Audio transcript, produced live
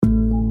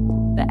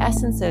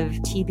essence of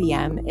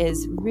TBM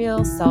is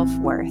real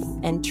self-worth,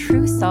 and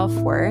true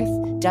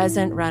self-worth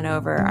doesn't run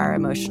over our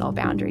emotional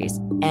boundaries.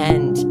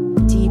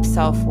 And deep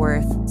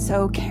self-worth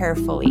so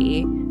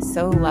carefully,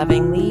 so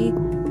lovingly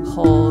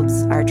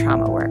holds our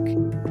trauma work.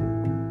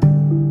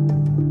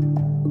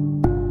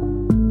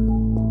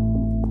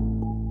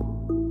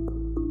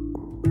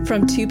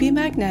 From To Be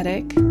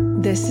Magnetic,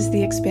 this is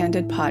the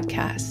Expanded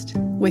Podcast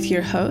with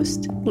your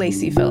host,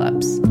 Lacey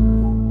Phillips.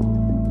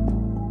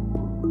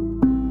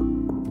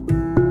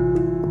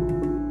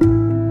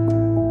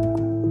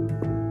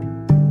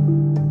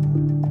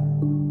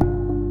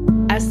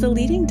 As the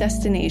leading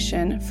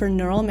destination for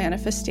neural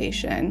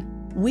manifestation,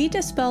 we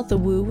dispel the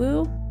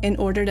woo-woo in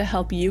order to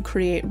help you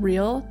create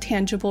real,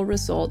 tangible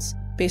results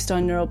based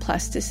on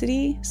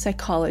neuroplasticity,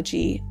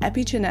 psychology,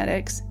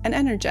 epigenetics, and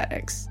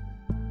energetics.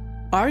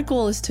 Our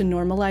goal is to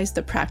normalize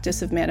the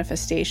practice of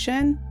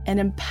manifestation and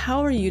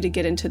empower you to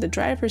get into the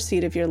driver's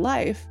seat of your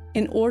life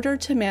in order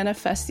to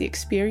manifest the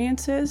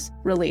experiences,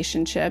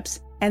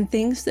 relationships, and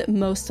things that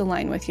most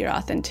align with your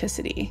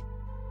authenticity.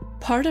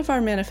 Part of our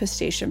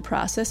manifestation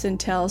process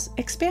entails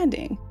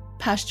expanding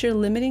past your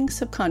limiting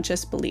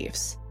subconscious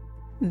beliefs.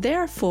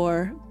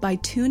 Therefore, by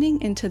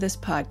tuning into this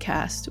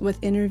podcast with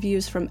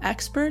interviews from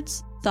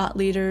experts, thought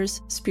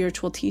leaders,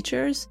 spiritual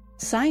teachers,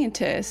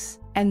 scientists,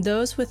 and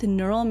those with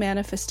neural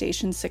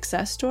manifestation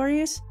success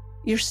stories,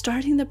 you're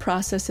starting the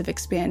process of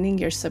expanding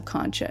your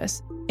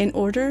subconscious in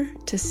order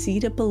to see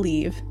to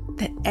believe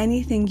that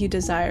anything you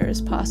desire is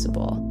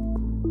possible.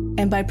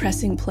 And by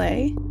pressing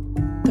play,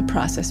 the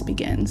process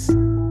begins.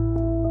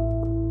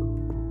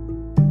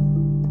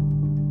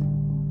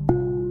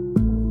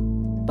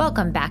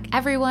 Welcome back,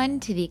 everyone,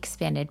 to the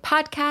Expanded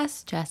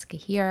Podcast. Jessica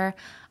here.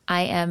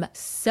 I am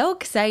so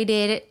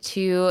excited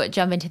to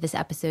jump into this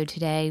episode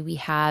today. We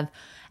have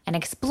an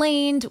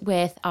Explained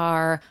with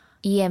our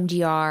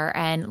EMDR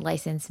and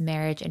licensed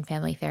marriage and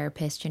family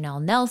therapist,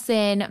 Janelle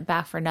Nelson,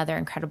 back for another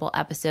incredible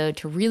episode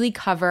to really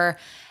cover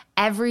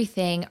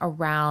everything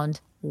around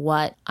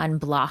what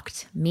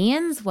unblocked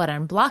means, what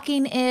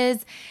unblocking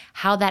is,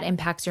 how that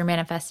impacts your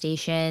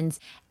manifestations.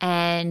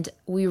 And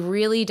we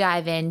really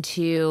dive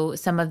into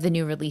some of the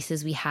new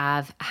releases we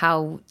have,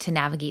 how to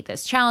navigate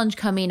this challenge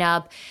coming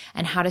up,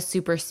 and how to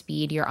super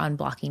speed your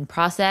unblocking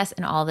process,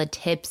 and all the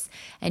tips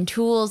and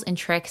tools and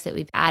tricks that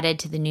we've added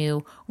to the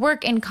new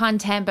work and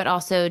content, but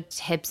also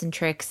tips and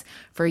tricks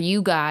for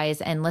you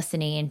guys and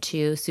listening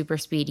to super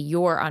speed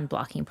your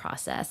unblocking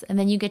process. And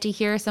then you get to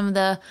hear some of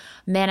the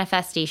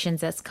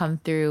manifestations that's come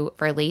through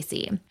for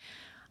Lacey.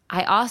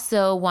 I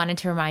also wanted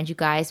to remind you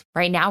guys,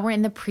 right now we're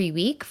in the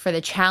pre-week for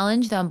the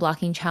challenge. The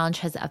Unblocking Challenge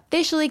has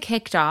officially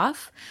kicked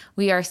off.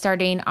 We are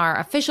starting our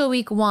official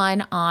week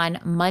 1 on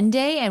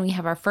Monday, and we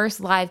have our first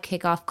live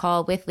kickoff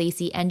call with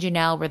Lacey and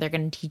Janelle, where they're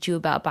going to teach you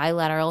about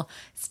bilateral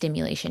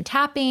stimulation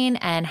tapping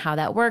and how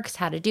that works,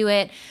 how to do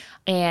it,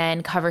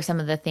 and cover some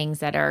of the things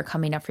that are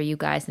coming up for you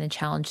guys in the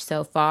challenge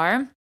so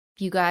far.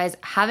 If you guys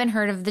haven't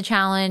heard of the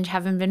challenge,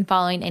 haven't been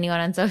following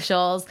anyone on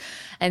socials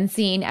and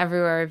seeing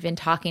everywhere I've been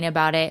talking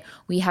about it,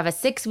 we have a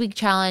 6-week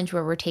challenge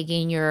where we're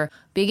taking your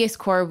biggest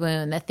core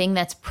wound, the thing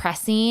that's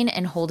pressing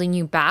and holding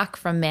you back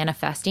from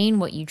manifesting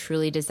what you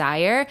truly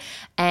desire,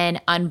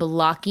 and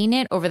unblocking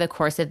it over the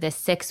course of this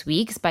 6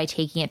 weeks by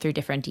taking it through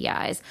different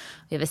DIs.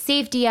 We have a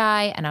safe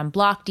DI, an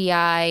unblocked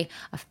DI,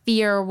 a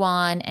fear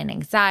one, an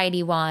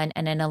anxiety one,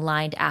 and an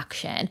aligned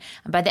action.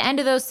 And by the end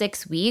of those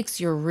 6 weeks,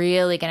 you're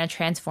really going to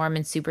transform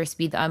and super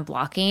speed the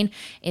unblocking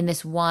in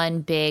this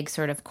one big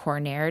sort of core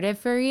narrative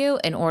for you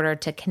in order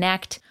to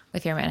connect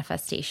with your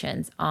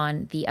manifestations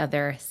on the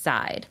other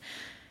side.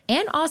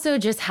 And also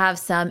just have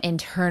some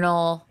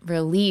internal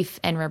relief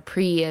and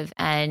reprieve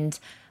and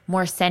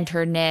more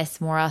centeredness,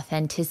 more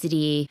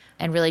authenticity,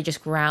 and really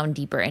just ground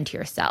deeper into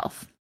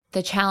yourself.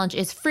 The challenge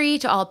is free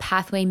to all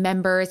Pathway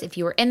members. If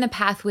you are in the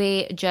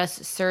Pathway,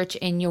 just search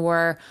in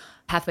your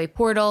Pathway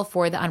portal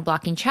for the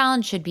Unblocking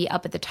Challenge, should be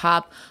up at the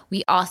top.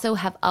 We also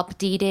have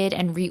updated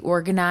and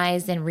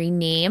reorganized and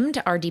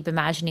renamed our Deep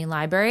Imagining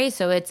library.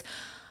 So it's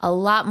a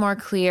lot more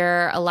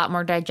clear, a lot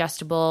more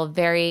digestible,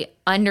 very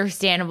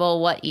understandable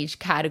what each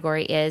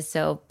category is.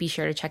 So be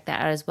sure to check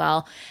that out as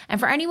well. And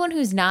for anyone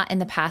who's not in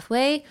the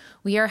Pathway,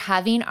 we are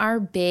having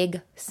our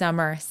big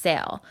summer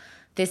sale.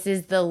 This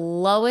is the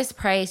lowest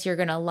price you're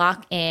going to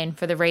lock in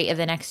for the rate of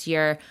the next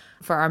year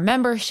for our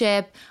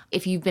membership.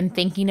 If you've been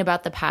thinking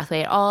about the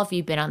Pathway at all, if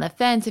you've been on the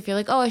fence, if you're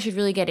like, oh, I should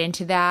really get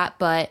into that,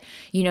 but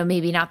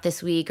maybe not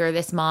this week or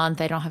this month,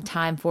 I don't have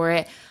time for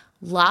it.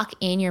 Lock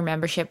in your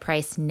membership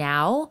price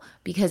now,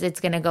 because it's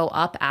going to go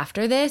up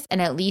after this,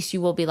 and at least you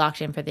will be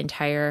locked in for the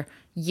entire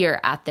year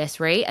at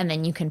this rate, and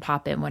then you can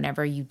pop in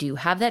whenever you do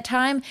have that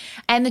time.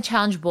 And the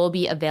challenge will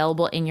be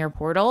available in your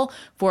portal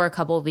for a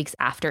couple of weeks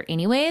after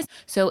anyways.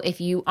 So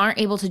if you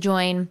aren't able to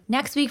join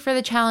next week for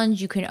the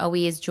challenge, you can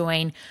always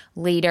join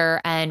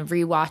later and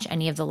rewatch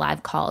any of the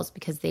live calls,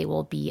 because they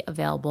will be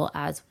available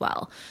as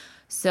well.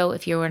 So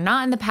if you are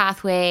not in the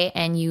Pathway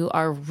and you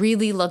are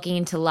really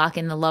looking to lock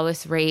in the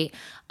lowest rate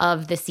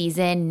of the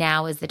season,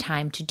 now is the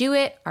time to do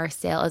it. Our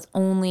sale is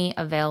only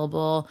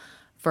available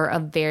for a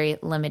very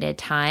limited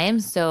time.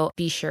 So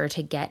be sure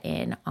to get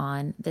in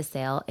on the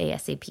sale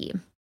ASAP.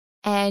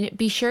 And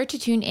be sure to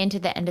tune in to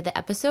the end of the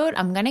episode.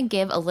 I'm going to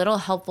give a little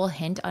helpful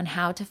hint on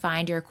how to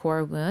find your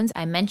core wounds.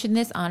 I mentioned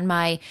this on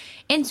my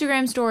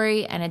Instagram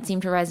story and it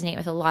seemed to resonate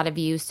with a lot of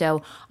you.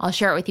 So I'll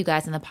share it with you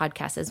guys on the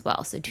podcast as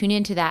well. So tune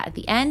into that at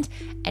the end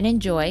and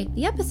enjoy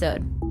the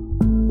episode.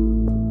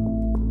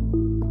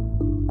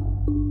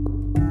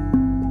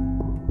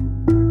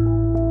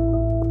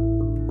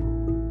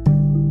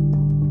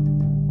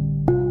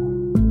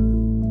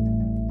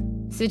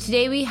 So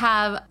today we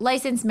have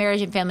licensed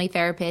marriage and family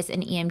therapist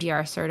and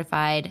EMDR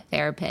certified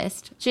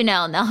therapist,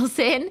 Janelle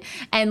Nelson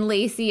and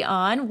Lacey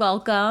on.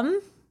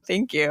 Welcome.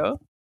 Thank you.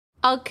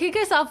 I'll kick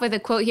us off with a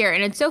quote here.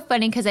 And it's so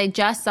funny because I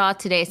just saw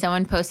today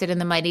someone posted in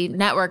the Mighty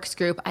Networks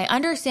group, I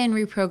understand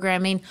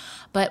reprogramming,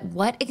 but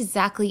what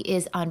exactly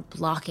is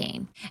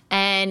unblocking?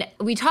 And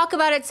we talk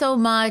about it so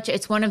much.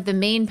 It's one of the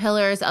main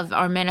pillars of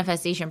our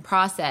manifestation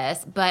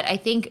process. But I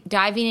think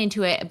diving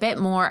into it a bit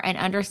more and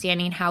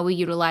understanding how we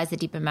utilize the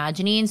deep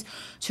imaginings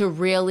to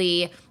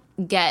really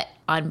get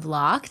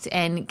unblocked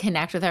and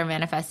connect with our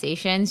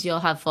manifestations, you'll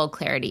have full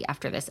clarity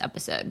after this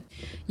episode.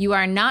 You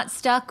are not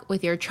stuck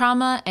with your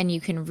trauma and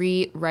you can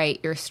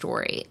rewrite your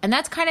story. And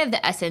that's kind of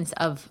the essence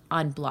of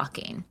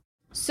unblocking.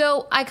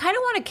 So I kind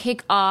of want to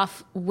kick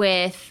off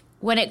with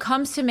when it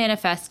comes to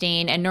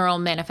manifesting and neural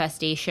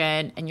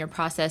manifestation and your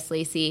process,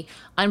 Lacey,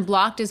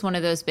 unblocked is one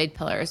of those big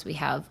pillars. We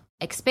have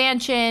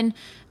expansion,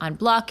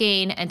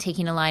 unblocking, and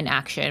taking aligned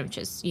action, which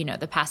is,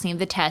 the passing of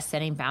the test,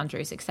 setting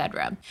boundaries,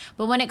 etc.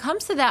 But when it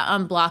comes to that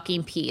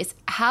unblocking piece,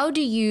 how do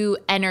you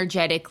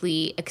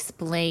energetically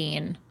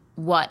explain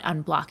what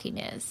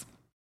unblocking is?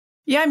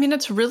 Yeah,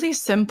 it's really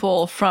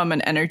simple from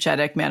an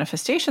energetic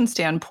manifestation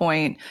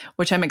standpoint,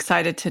 which I'm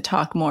excited to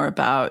talk more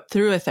about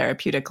through a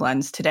therapeutic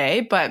lens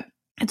today. But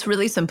it's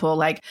really simple,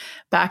 like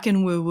back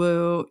in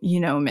woo-woo,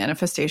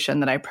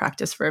 manifestation that I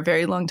practiced for a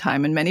very long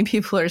time. And many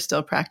people are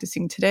still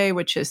practicing today,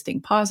 which is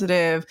think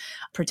positive,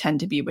 pretend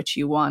to be what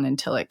you want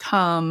until it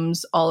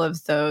comes, all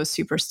of those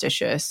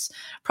superstitious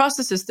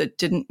processes that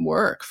didn't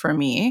work for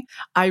me.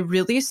 I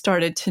really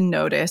started to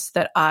notice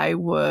that I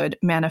would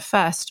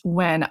manifest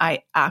when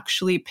I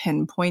actually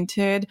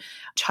pinpointed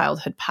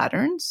childhood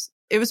patterns.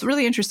 It was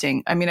really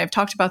interesting. I've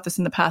talked about this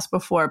in the past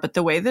before, but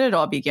the way that it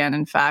all began,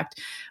 in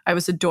fact, I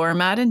was a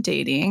doormat in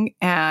dating,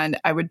 and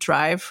I would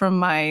drive from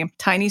my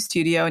tiny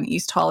studio in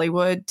East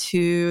Hollywood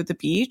to the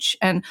beach.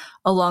 And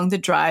along the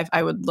drive,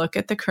 I would look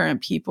at the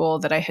current people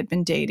that I had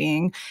been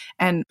dating,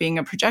 and being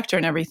a projector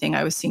and everything,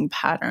 I was seeing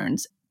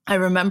patterns. I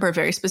remember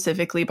very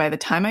specifically by the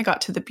time I got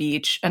to the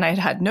beach, and I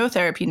had no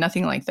therapy,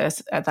 nothing like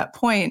this at that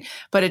point,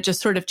 but it just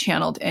sort of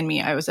channeled in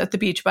me. I was at the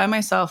beach by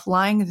myself,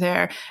 lying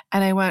there,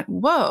 and I went,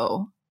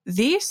 whoa.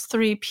 These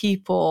three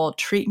people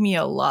treat me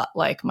a lot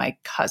like my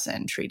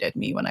cousin treated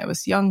me when I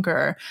was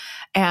younger.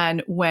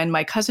 And when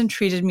my cousin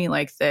treated me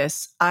like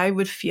this, I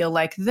would feel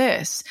like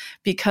this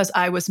because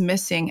I was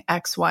missing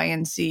X, Y,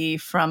 and Z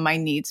from my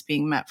needs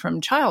being met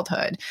from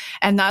childhood.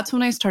 And that's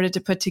when I started to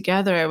put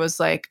together, I was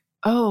like,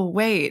 oh,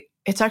 wait.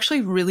 It's actually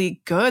really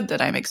good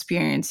that I'm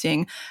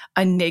experiencing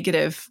a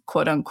negative,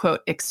 quote unquote,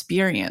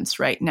 experience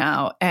right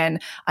now.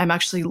 And I'm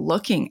actually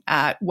looking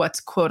at what's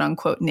quote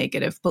unquote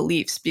negative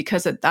beliefs,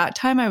 because at that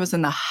time I was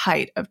in the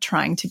height of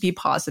trying to be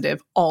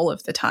positive all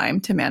of the time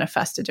to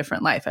manifest a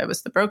different life. I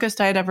was the brokest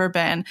I'd ever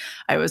been.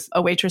 I was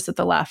a waitress at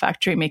the Laugh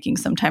Factory making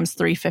sometimes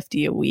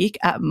 $350 a week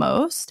at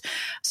most.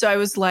 So I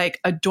was like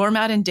a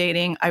doormat in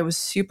dating. I was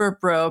super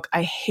broke.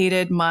 I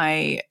hated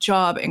my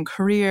job and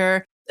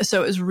career.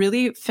 So it was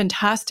really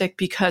fantastic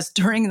because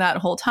during that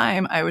whole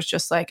time, I was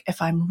just like, if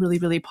I'm really,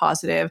 really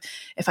positive,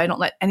 if I don't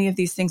let any of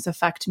these things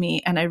affect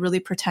me, and I really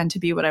pretend to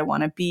be what I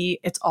want to be,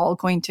 it's all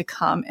going to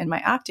come in my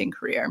acting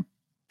career.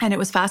 And it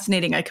was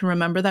fascinating. I can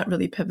remember that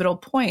really pivotal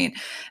point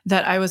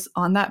that I was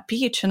on that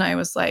beach and I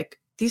was like,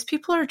 these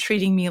people are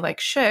treating me like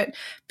shit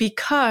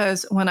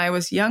because when I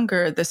was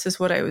younger, this is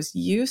what I was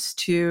used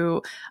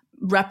to,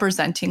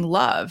 representing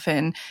love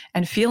and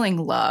feeling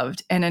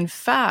loved. And in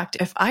fact,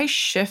 if I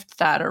shift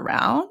that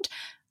around,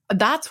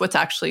 that's what's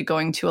actually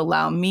going to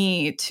allow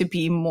me to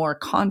be more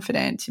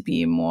confident, to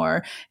be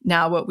more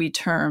now what we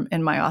term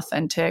in my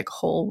authentic,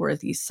 whole,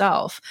 worthy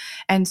self.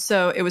 And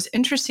so it was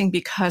interesting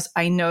because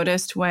I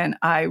noticed when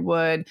I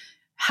would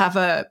have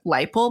a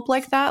light bulb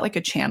like that, like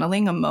a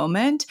channeling, a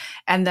moment.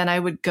 And then I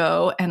would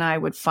go and I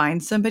would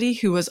find somebody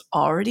who was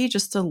already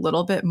just a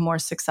little bit more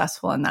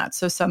successful in that.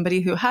 So somebody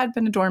who had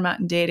been a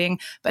doormat in dating,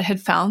 but had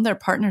found their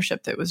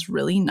partnership that was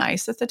really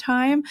nice at the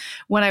time.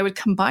 When I would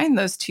combine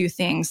those two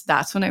things,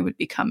 that's when I would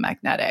become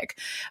magnetic.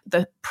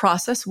 The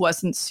process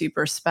wasn't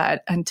super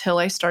sped until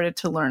I started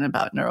to learn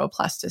about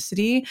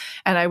neuroplasticity.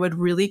 And I would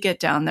really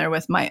get down there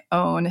with my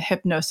own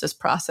hypnosis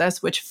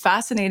process, which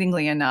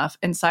fascinatingly enough,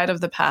 inside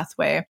of the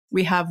pathway,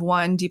 we have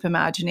one deep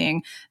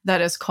imagining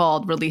that is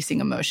called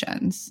releasing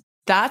emotions.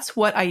 That's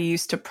what I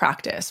used to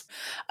practice.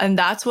 And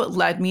that's what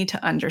led me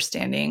to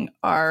understanding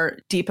our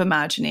deep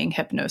imagining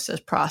hypnosis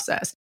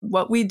process.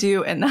 What we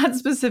do in that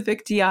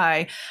specific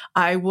DI,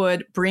 I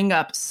would bring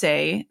up,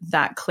 say,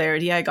 that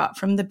clarity I got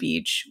from the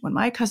beach. When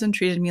my cousin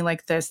treated me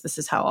like this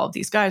is how all of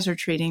these guys are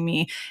treating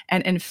me.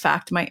 And in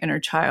fact, my inner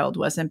child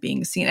wasn't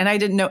being seen. And I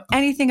didn't know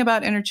anything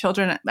about inner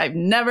children. I've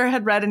never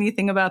had read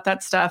anything about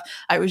that stuff.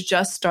 I was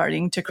just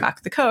starting to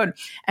crack the code.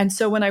 And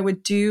so when I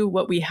would do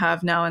what we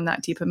have now in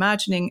that deep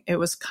imagining, it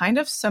was kind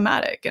of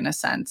somatic in a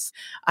sense.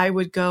 I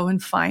would go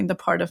and find the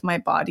part of my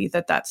body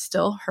that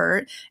still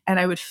hurt, and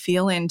I would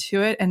feel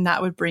into it, and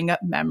that would bring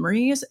up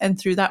memories. And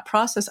through that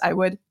process, I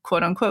would,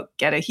 quote unquote,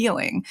 get a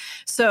healing.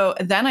 So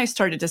then I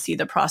started to see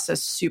the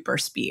process super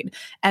speed.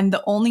 And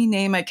the only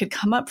name I could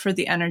come up for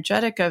the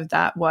energetic of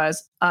that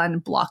was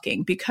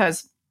unblocking,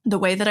 because the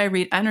way that I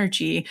read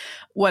energy,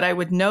 what I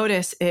would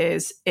notice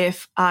is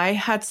if I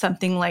had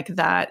something like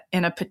that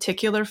in a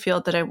particular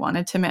field that I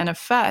wanted to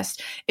manifest,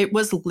 it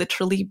was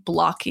literally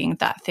blocking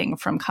that thing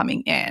from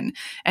coming in.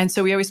 And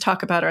so we always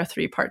talk about our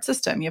 3-part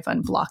system. You have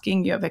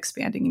unblocking, you have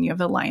expanding, and you have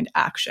aligned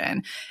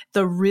action.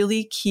 The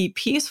really key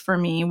piece for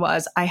me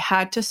was I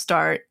had to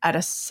start at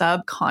a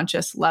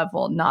subconscious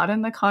level, not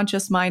in the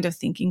conscious mind of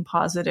thinking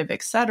positive,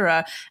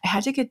 etc. I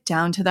had to get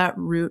down to that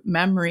root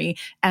memory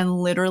and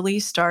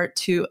literally start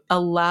to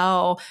allow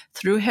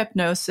through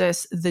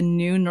hypnosis, the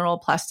new neural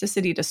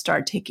plasticity to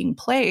start taking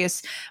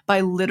place by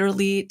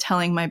literally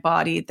telling my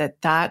body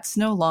that that's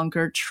no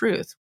longer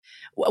truth.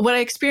 What I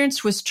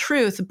experienced was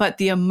truth, but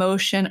the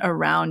emotion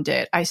around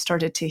it, I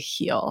started to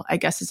heal, I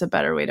guess is a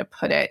better way to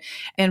put it.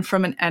 And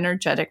from an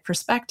energetic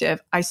perspective,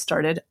 I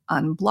started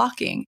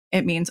unblocking.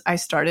 It means I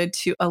started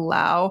to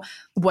allow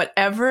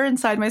whatever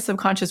inside my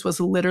subconscious was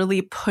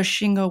literally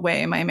pushing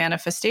away my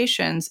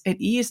manifestations.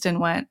 It eased and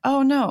went,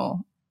 oh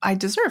no, I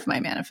deserve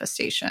my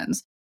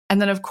manifestations. And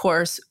then, of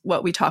course,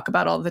 what we talk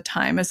about all the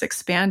time is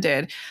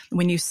expanded.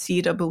 When you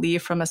seed a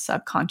belief from a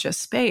subconscious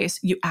space,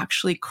 you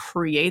actually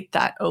create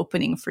that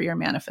opening for your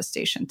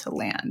manifestation to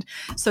land.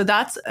 So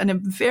that's a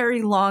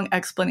very long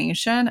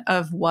explanation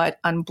of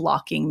what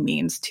unblocking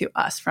means to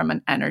us from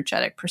an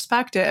energetic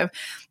perspective.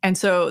 And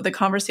so the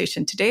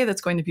conversation today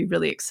that's going to be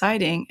really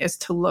exciting is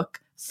to look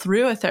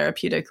through a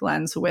therapeutic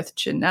lens with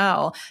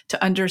Janelle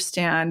to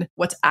understand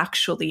what's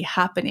actually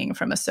happening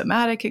from a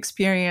somatic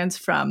experience,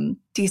 from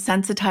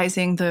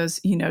desensitizing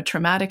those,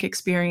 traumatic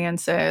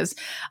experiences,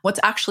 what's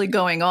actually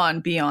going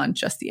on beyond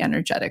just the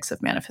energetics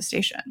of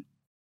manifestation.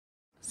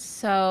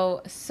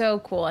 So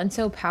cool and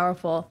so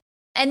powerful.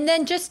 And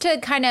then just to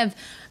kind of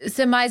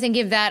surmise and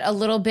give that a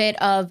little bit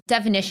of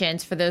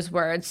definitions for those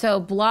words. So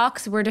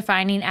blocks we're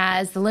defining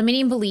as the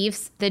limiting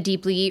beliefs, the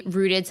deeply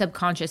rooted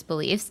subconscious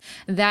beliefs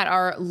that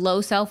are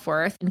low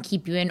self-worth and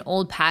keep you in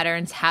old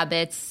patterns,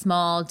 habits,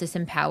 small,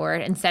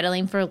 disempowered, and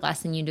settling for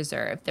less than you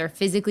deserve. They're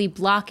physically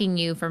blocking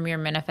you from your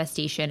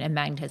manifestation and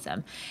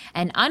magnetism.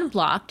 And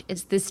unblocked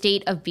is the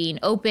state of being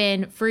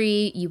open,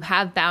 free, you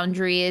have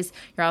boundaries,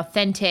 you're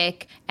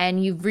authentic,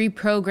 and you've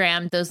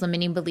reprogrammed those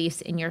limiting beliefs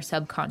in your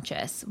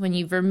subconscious. When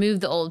you've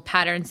removed the old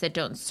patterns that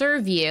don't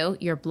serve you,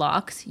 your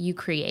blocks, you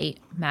create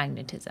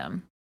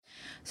magnetism.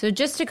 So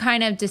just to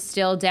kind of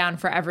distill down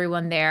for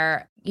everyone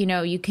there,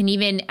 you can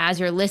even, as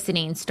you're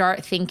listening,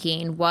 start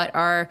thinking, what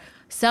are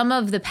some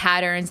of the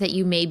patterns that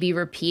you may be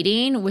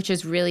repeating, which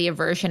is really a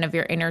version of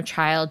your inner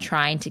child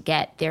trying to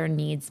get their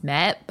needs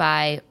met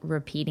by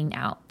repeating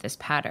out this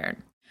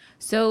pattern.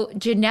 So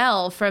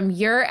Janelle, from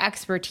your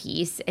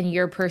expertise and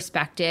your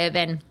perspective,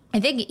 and I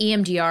think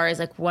EMDR is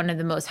like one of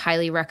the most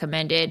highly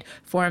recommended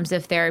forms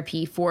of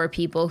therapy for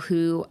people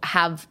who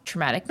have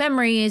traumatic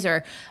memories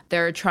or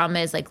their trauma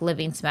is like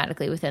living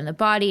somatically within the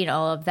body and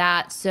all of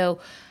that.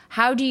 So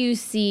how do you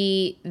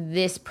see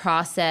this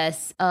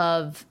process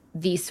of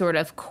these sort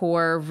of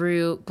core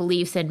root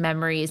beliefs and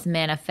memories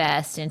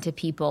manifest into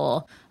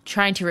people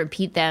trying to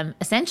repeat them,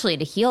 essentially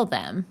to heal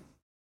them?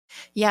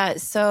 Yeah.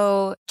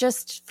 So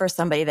just for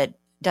somebody that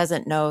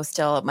doesn't know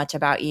still much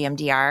about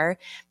EMDR,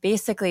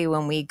 basically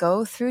when we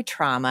go through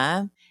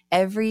trauma,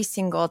 every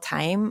single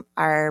time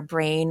our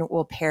brain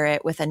will pair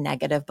it with a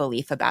negative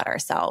belief about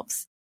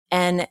ourselves.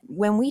 And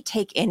when we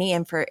take any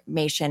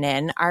information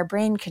in, our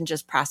brain can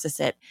just process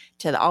it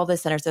to all the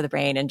centers of the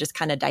brain and just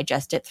kind of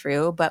digest it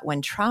through. But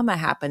when trauma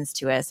happens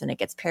to us and it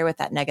gets paired with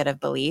that negative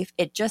belief,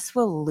 it just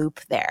will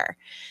loop there.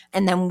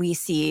 And then we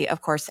see,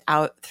 of course,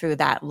 out through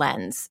that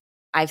lens.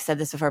 I've said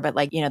this before, but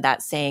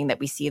that saying that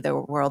we see the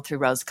world through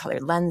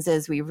rose-colored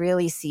lenses, we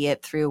really see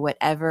it through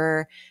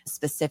whatever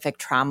specific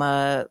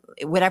trauma,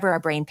 whatever our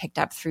brain picked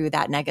up through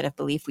that negative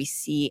belief, we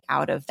see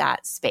out of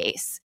that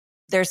space.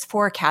 There's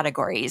 4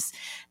 categories.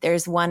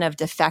 There's one of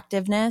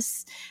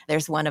defectiveness,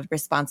 there's one of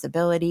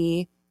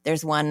responsibility,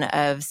 there's one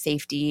of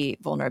safety,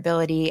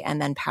 vulnerability,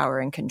 and then power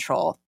and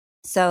control.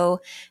 So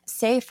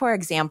say, for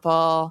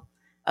example,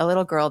 a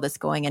little girl that's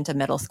going into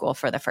middle school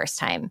for the first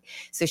time.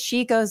 So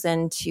she goes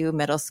into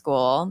middle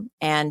school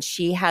and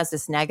she has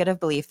this negative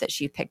belief that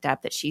she picked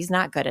up that she's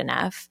not good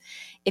enough.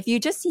 If you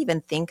just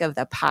even think of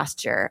the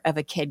posture of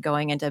a kid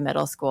going into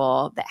middle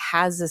school that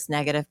has this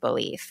negative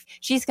belief,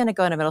 she's going to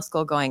go into middle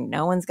school going,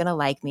 no one's going to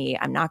like me.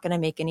 I'm not going to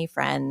make any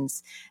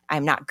friends.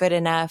 I'm not good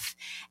enough.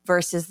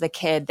 Versus the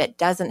kid that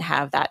doesn't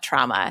have that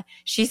trauma.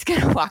 She's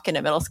going to walk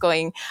into middle school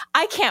going,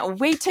 I can't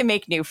wait to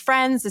make new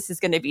friends. This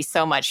is going to be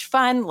so much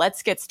fun.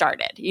 Let's get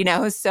started.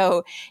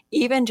 So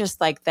even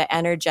just like the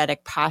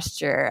energetic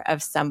posture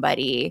of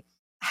somebody,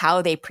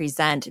 how they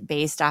present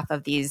based off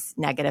of these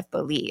negative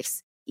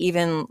beliefs.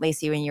 Even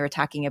Lacey, when you were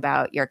talking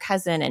about your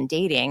cousin and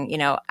dating,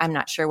 I'm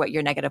not sure what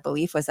your negative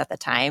belief was at the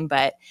time,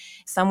 but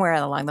somewhere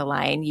along the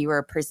line, you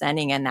were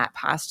presenting in that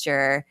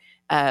posture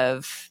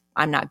of,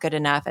 I'm not good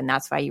enough. And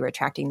that's why you were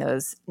attracting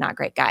those not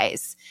great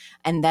guys.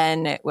 And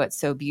then what's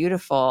so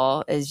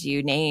beautiful is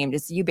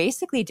you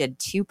basically did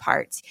two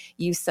parts.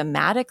 You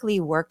somatically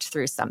worked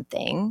through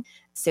something.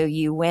 So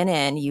you went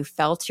in, you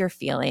felt your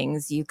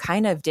feelings, you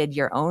kind of did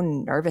your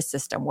own nervous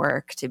system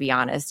work, to be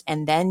honest.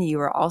 And then you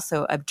were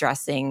also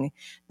addressing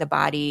the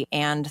body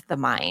and the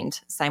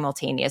mind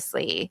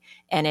simultaneously.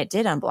 And it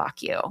did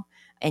unblock you.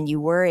 And you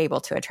were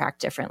able to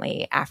attract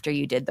differently after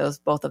you did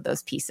both of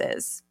those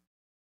pieces.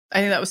 I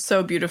think that was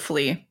so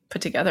beautifully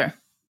put together.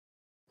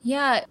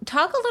 Yeah.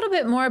 Talk a little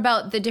bit more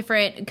about the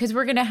different, because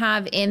we're going to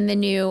have in the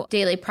new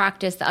daily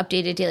practice, the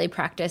updated daily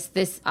practice,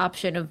 this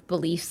option of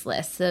beliefs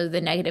list. So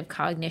the negative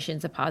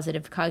cognitions, the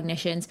positive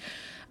cognitions.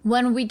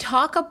 When we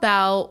talk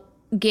about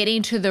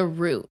getting to the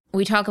root,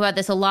 we talk about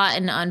this a lot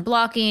in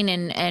unblocking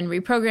and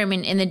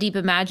reprogramming in the deep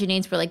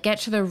imaginings. We're like, get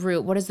to the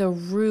root. What is the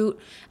root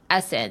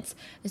essence?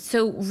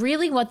 So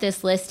really what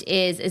this list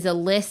is a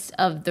list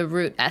of the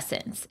root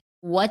essence.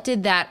 What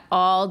did that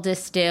all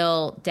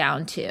distill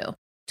down to?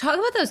 Talk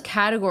about those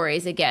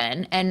categories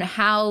again and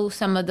how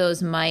some of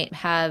those might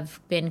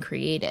have been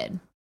created.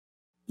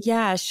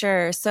 Yeah,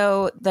 sure.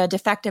 So the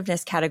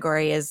defectiveness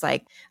category is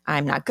like,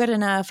 I'm not good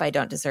enough. I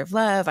don't deserve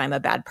love. I'm a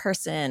bad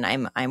person.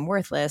 I'm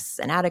worthless,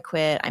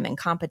 inadequate. I'm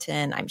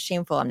incompetent. I'm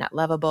shameful. I'm not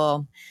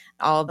lovable.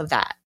 All of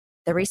that.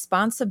 The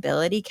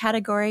responsibility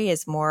category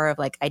is more of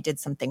like, I did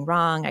something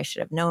wrong. I should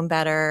have known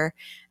better.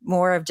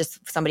 More of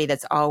just somebody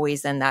that's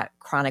always in that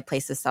chronic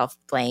place of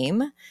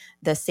self-blame.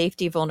 The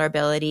safety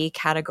vulnerability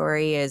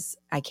category is,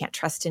 I can't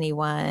trust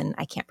anyone.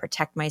 I can't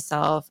protect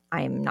myself.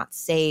 I'm not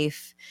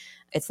safe.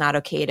 It's not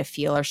okay to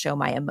feel or show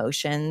my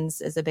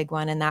emotions is a big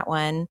one in that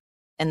one.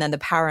 And then the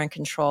power and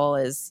control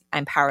is,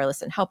 I'm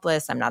powerless and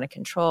helpless. I'm not in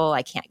control.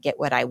 I can't get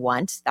what I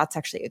want. That's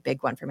actually a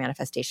big one for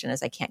manifestation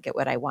is I can't get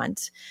what I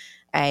want.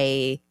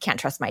 I can't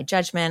trust my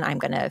judgment. I'm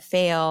going to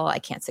fail. I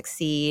can't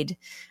succeed.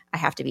 I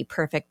have to be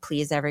perfect,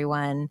 please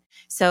everyone.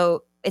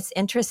 So it's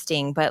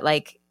interesting, but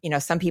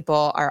some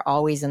people are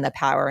always in the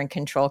power and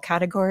control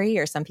category,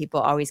 or some people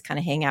always kind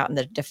of hang out in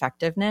the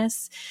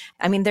defectiveness.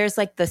 I mean, there's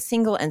like the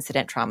single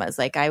incident traumas,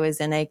 like I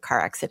was in a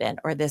car accident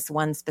or this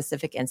one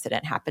specific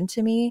incident happened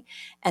to me.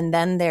 And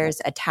then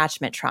there's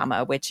attachment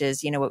trauma, which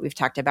is, what we've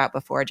talked about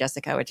before,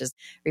 Jessica, which is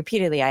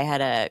repeatedly, I had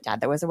a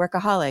dad that was a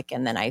workaholic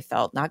and then I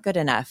felt not good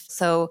enough.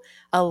 So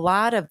a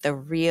lot of the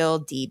real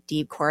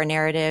deep core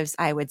narratives,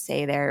 I would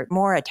say they're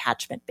more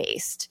attachment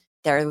based.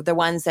 They're the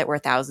ones that were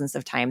thousands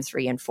of times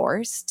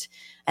reinforced.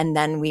 And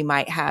then we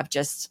might have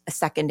just a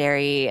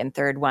secondary and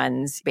third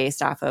ones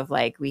based off of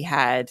we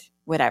had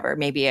whatever,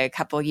 maybe a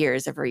couple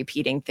years of a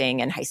repeating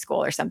thing in high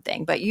school or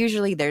something. But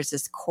usually there's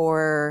this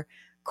core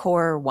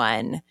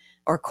one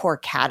or core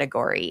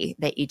category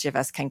that each of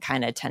us can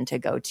kind of tend to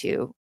go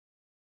to.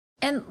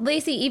 And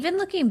Lacey, even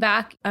looking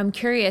back, I'm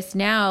curious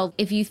now,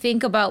 if you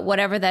think about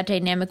whatever that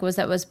dynamic was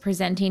that was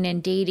presenting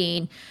and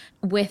dating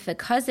with the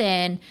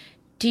cousin,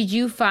 did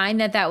you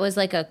find that was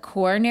like a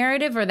core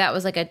narrative or that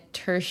was like a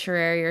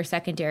tertiary or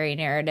secondary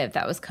narrative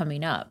that was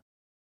coming up?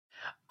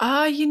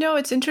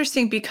 It's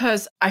interesting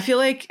because I feel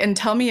like, and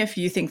tell me if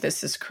you think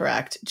this is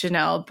correct,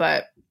 Janelle,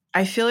 but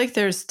I feel like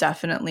there's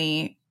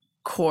definitely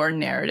core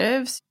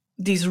narratives,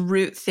 these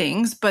root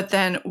things, but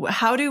then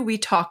how do we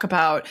talk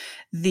about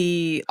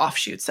the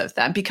offshoots of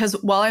them? Because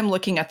while I'm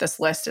looking at this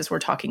list as we're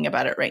talking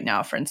about it right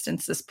now, for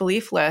instance, this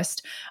belief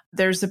list,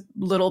 there's a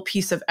little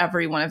piece of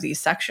every one of these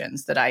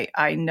sections that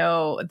I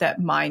know that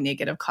my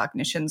negative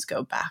cognitions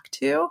go back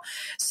to.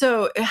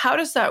 So how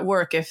does that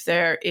work if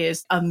there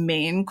is a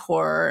main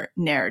core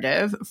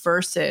narrative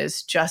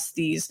versus just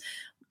these,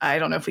 I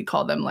don't know if we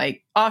call them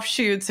like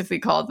offshoots, if we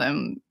call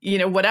them,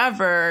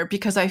 whatever,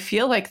 because I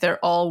feel like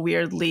they're all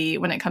weirdly,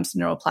 when it comes to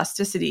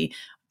neuroplasticity,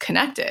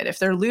 connected if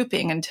they're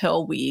looping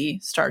until we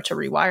start to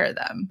rewire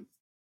them.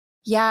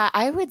 Yeah,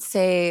 I would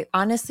say,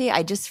 honestly,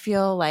 I just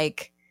feel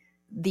like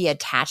the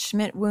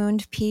attachment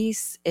wound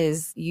piece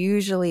is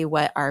usually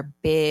what our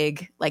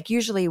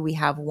usually we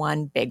have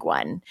one big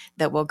one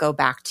that we'll go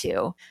back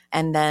to.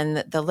 And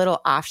then the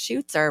little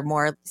offshoots are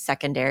more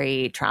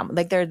secondary trauma.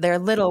 Like they're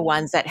little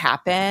ones that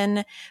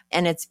happen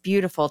and it's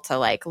beautiful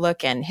to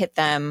look and hit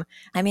them.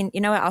 I mean, you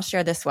know what? I'll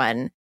share this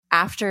one.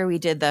 after we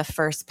did the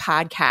first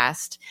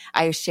podcast,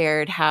 I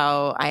shared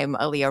how I'm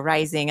a Leo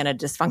rising and a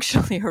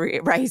dysfunctional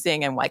Leo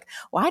rising. And like,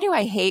 why do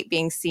I hate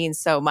being seen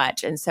so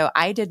much? And so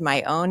I did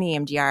my own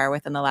EMDR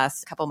within the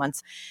last couple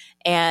months.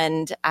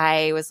 And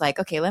I was like,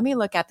 okay, let me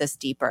look at this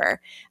deeper,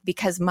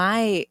 because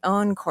my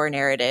own core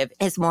narrative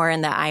is more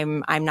in the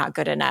I'm not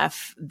good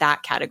enough,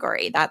 that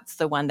category. That's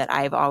the one that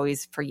I've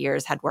always for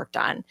years had worked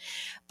on.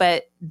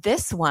 But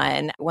this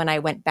one, when I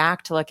went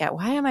back to look at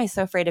why am I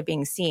so afraid of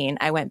being seen,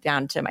 I went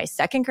down to my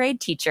second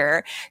grade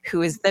teacher,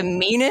 who is the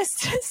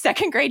meanest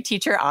second grade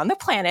teacher on the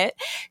planet,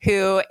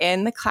 who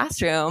in the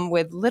classroom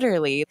would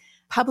literally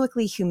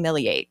publicly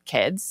humiliate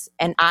kids.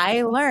 And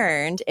I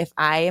learned if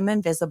I am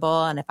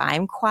invisible and if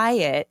I'm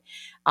quiet,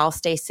 I'll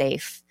stay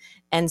safe.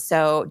 And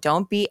so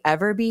don't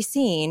ever be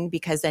seen,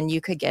 because then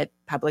you could get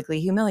publicly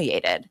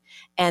humiliated.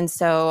 And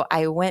so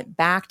I went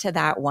back to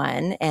that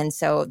one. And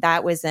so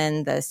that was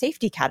in the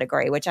safety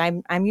category, which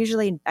I'm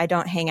usually, I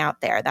don't hang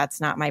out there.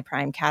 That's not my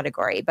prime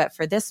category. But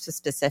for this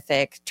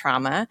specific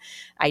trauma,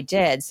 I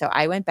did. So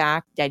I went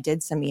back, I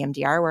did some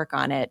EMDR work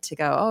on it to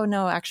go, oh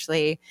no,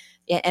 actually,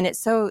 and it's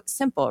so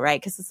simple, right?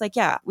 Because it's like,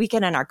 yeah, we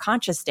can in our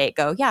conscious state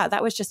go, yeah,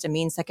 that was just a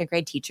mean second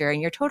grade teacher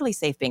and you're totally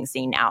safe being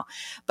seen now.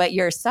 But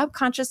your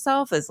subconscious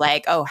self is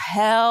like, oh,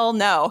 hell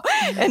no.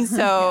 And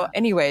so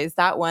anyways,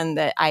 that one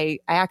that I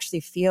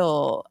actually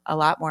feel a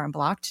lot more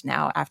unblocked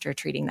now after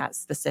treating that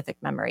specific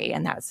memory.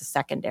 And that's a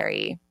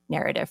secondary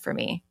narrative for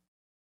me.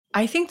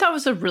 I think that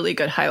was a really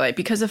good highlight,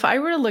 because if I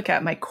were to look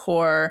at my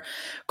core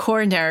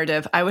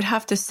narrative, I would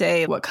have to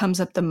say what comes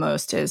up the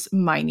most is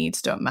my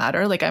needs don't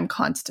matter. Like I'm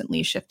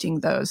constantly shifting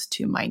those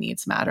to my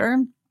needs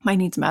matter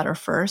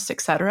first,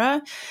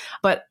 etc.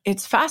 But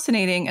it's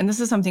fascinating. And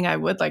this is something I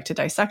would like to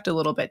dissect a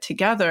little bit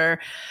together,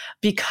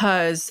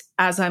 because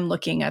as I'm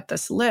looking at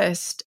this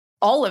list,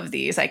 all of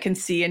these I can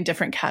see in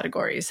different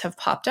categories have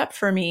popped up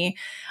for me.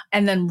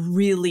 And then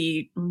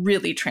really,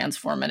 really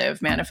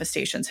transformative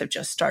manifestations have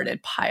just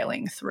started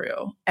piling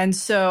through. And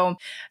so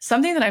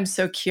something that I'm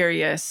so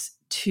curious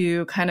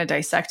to kind of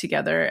dissect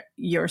together,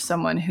 you're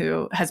someone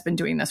who has been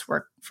doing this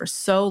work for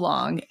so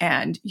long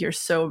and you're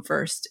so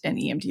versed in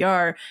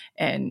EMDR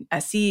and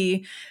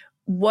SE.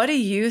 What do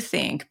you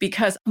think?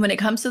 Because when it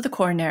comes to the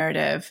core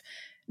narrative,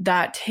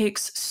 that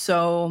takes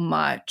so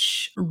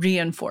much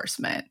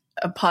reinforcement,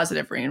 a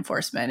positive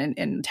reinforcement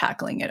in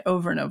tackling it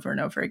over and over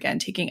and over again,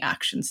 taking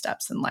action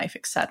steps in life,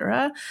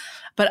 etc.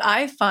 But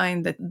I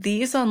find that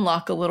these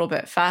unlock a little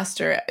bit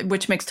faster,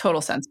 which makes total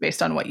sense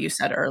based on what you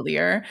said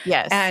earlier.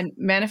 Yes. And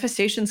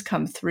manifestations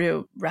come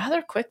through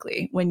rather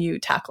quickly when you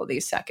tackle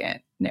these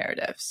second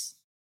narratives.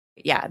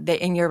 Yeah.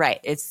 And you're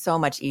right. It's so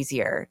much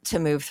easier to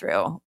move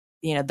through.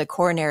 You know, the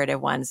core narrative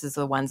ones is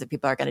the ones that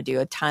people are going to do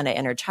a ton of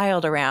inner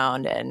child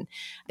around and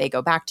they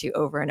go back to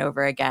over and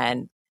over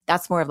again.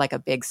 That's more of like a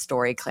big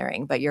story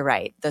clearing, but you're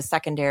right. The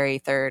secondary,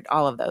 third,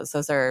 all of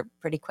those are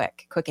pretty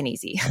quick and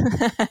easy.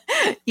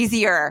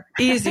 Easier.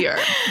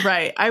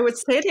 Right. I would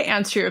say, to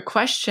answer your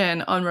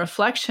question on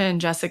reflection,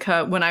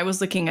 Jessica, when I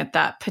was looking at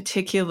that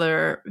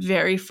particular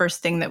very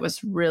first thing that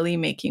was really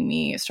making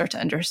me start to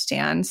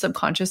understand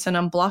subconscious and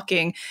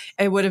unblocking,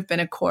 it would have been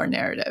a core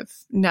narrative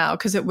now,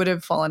 because it would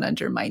have fallen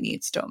under my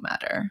needs don't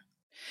matter.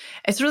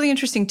 It's really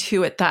interesting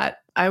too at that.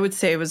 I would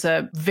say it was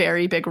a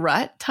very big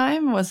rut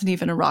time. It wasn't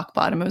even a rock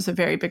bottom. It was a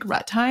very big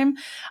rut time.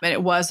 And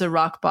it was a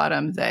rock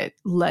bottom that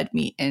led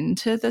me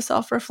into the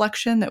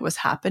self-reflection that was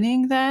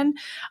happening then.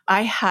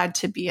 I had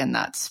to be in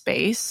that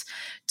space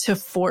to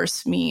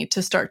force me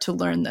to start to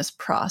learn this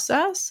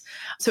process.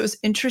 So it was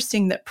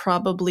interesting that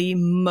probably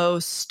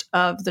most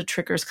of the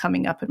triggers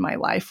coming up in my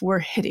life were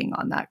hitting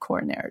on that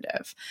core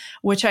narrative,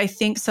 which I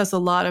think says a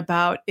lot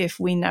about if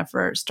we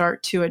never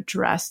start to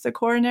address the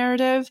core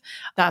narrative,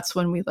 that's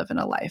when we live in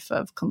a life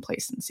of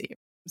complacency.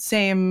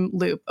 Same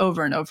loop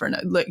over and over.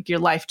 And your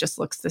life just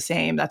looks the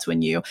same. That's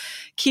when you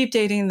keep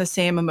dating the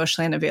same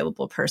emotionally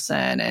unavailable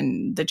person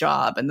and the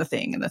job and the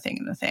thing and the thing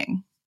and the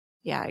thing.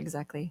 Yeah,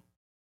 exactly.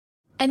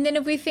 And then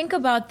if we think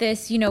about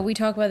this, you know, we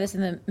talk about this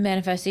in the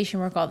manifestation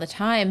work all the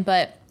time,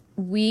 but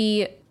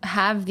we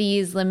have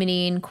these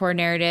limiting core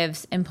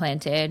narratives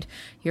implanted,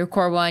 your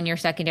core one, your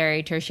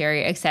secondary,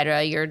 tertiary, et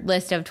cetera, your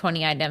list of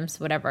 20 items,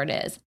 whatever it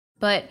is.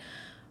 But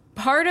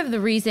part of the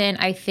reason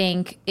I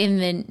think in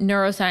the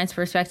neuroscience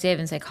perspective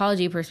and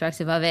psychology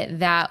perspective of it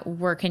that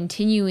we're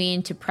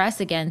continuing to press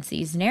against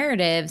these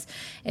narratives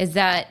is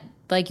that,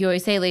 like you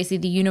always say, Lacey,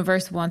 the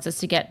universe wants us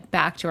to get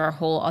back to our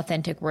whole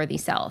authentic, worthy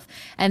self.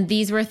 And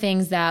these were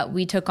things that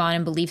we took on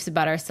and beliefs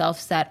about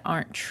ourselves that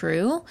aren't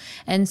true.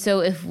 And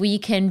so if we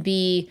can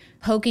be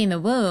poking the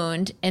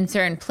wound in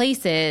certain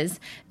places,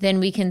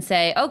 then we can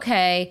say,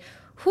 okay,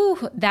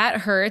 whew,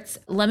 that hurts.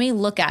 Let me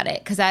look at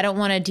it, because I don't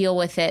want to deal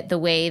with it the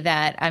way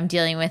that I'm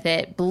dealing with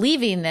it,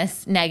 believing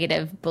this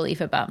negative belief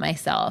about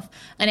myself.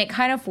 And it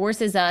kind of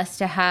forces us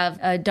to have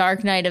a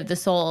dark night of the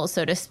soul,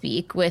 so to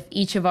speak, with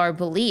each of our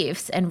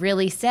beliefs and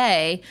really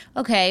say,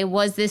 okay,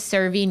 was this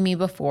serving me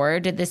before?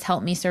 Did this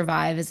help me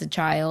survive as a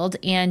child?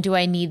 And do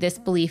I need this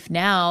belief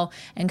now?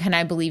 And can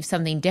I believe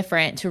something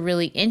different to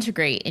really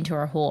integrate into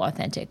our whole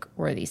authentic,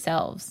 worthy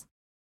selves?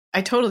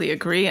 I totally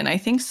agree. And I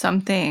think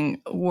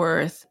something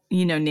worth,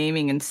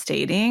 naming and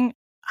stating,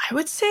 I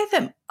would say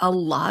that a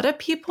lot of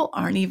people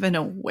aren't even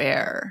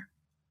aware,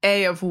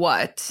 A, of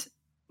what,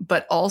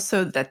 but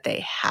also that they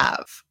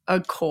have a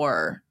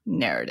core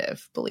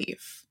narrative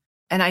belief.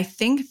 And I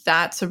think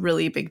that's a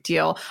really big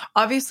deal.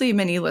 Obviously,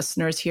 many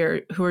listeners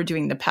here who are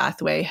doing the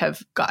pathway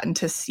have gotten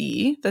to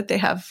see that they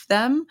have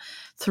them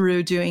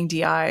through doing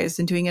DIs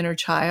and doing inner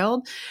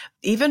child.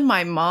 Even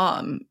my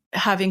mom,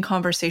 having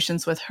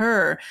conversations with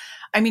her,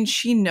 I mean,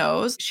 she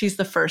knows, she's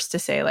the first to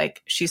say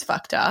like she's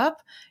fucked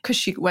up because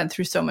she went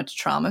through so much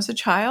trauma as a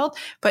child,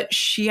 but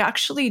she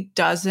actually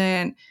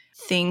doesn't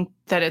think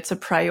that it's a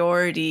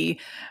priority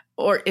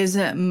or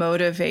isn't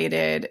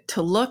motivated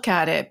to look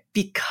at it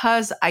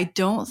because I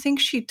don't think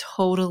she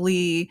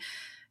totally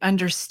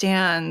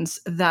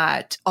understands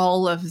that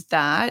all of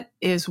that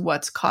is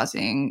what's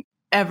causing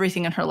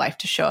everything in her life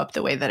to show up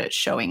the way that it's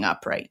showing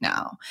up right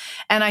now.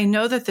 And I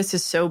know that this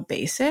is so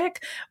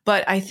basic,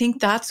 but I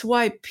think that's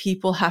why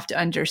people have to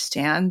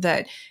understand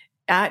that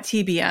at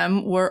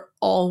TBM, we're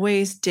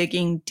always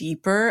digging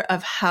deeper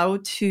of how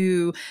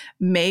to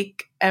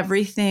make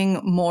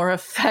everything more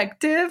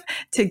effective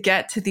to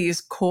get to these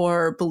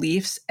core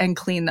beliefs and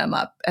clean them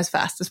up as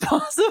fast as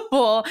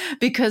possible,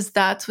 because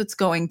that's what's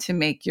going to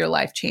make your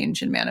life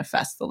change and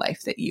manifest the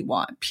life that you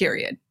want,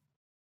 period.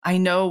 I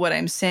know what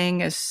I'm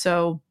saying is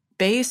so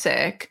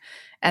basic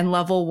and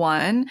level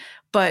one,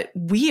 but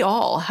we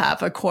all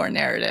have a core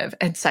narrative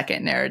and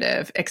second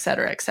narrative, et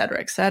cetera, et cetera,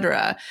 et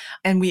cetera.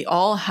 And we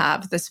all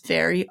have this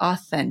very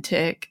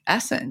authentic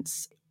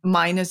essence.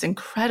 Mine is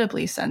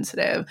incredibly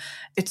sensitive.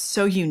 It's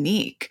so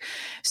unique.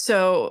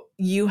 So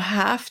you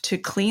have to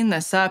clean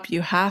this up.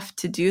 You have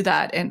to do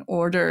that in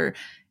order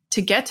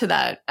to get to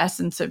that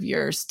essence of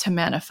yours to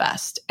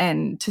manifest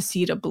and to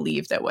see, to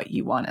believe that what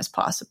you want is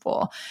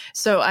possible.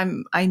 So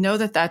I know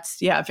that that's,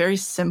 very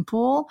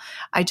simple.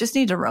 I just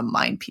need to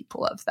remind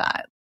people of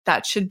that.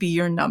 That should be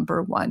your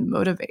number one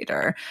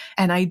motivator.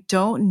 And I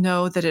don't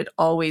know that it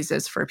always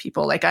is for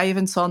people. Like I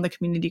even saw in the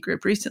community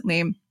group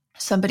recently,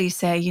 somebody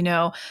say,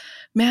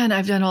 man,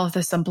 I've done all of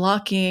this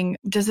unblocking.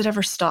 Does it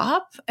ever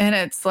stop? And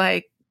it's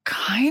like,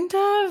 kind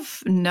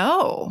of,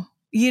 no.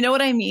 You know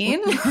what I mean?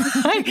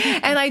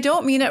 And I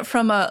don't mean it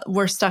from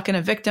we're stuck in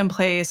a victim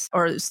place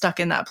or stuck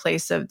in that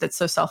place of that's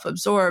so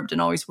self-absorbed and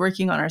always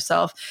working on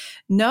ourselves.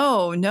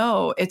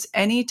 No, it's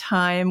any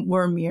time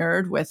we're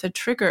mirrored with a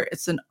trigger.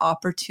 It's an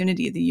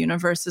opportunity. The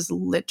universe is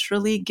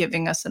literally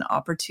giving us an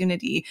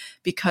opportunity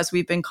because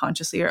we've been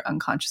consciously or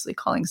unconsciously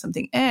calling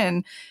something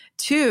in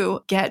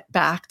to get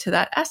back to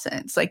that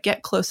essence, like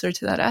get closer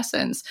to that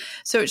essence.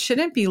 So it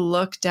shouldn't be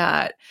looked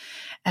at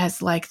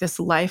as like this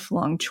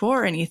lifelong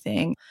chore or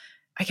anything.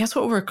 I guess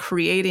what we're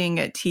creating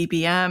at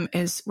TBM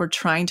is we're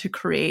trying to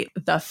create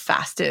the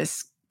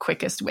fastest,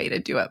 quickest way to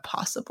do it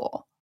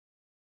possible.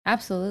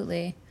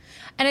 Absolutely.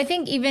 And I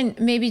think even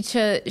maybe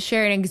to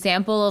share an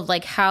example of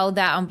like how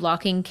that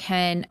unblocking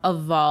can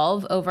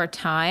evolve over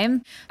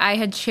time. I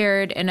had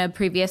shared in a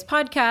previous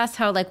podcast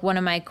how like one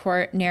of my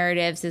core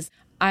narratives is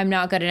I'm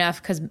not good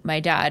enough because my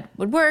dad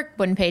would work,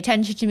 wouldn't pay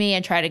attention to me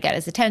and try to get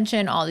his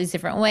attention all these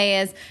different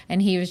ways. And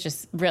he was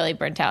just really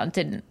burnt out and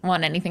didn't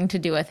want anything to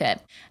do with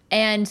it.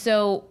 And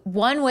so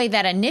one way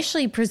that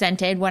initially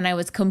presented when I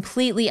was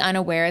completely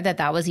unaware that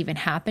that was even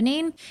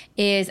happening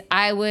is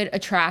I would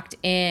attract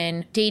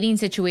in dating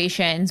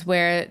situations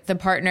where the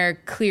partner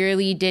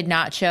clearly did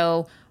not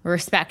show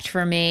respect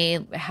for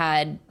me,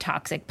 had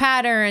toxic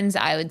patterns.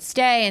 I would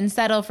stay and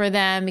settle for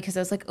them because I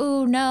was like,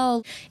 oh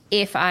no,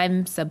 if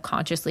I'm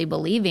subconsciously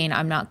believing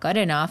I'm not good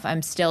enough,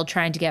 I'm still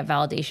trying to get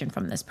validation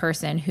from this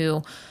person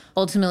who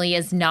ultimately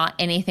is not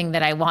anything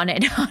that I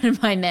wanted on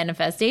my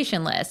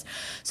manifestation list.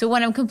 So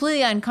when I'm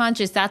completely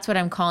unconscious, that's what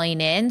I'm calling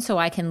in. So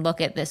I can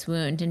look at this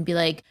wound and be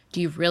like,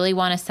 do you really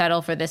want to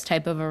settle for this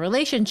type of a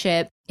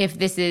relationship if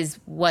this is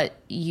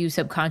what you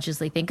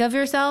subconsciously think of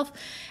yourself?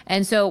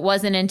 And so it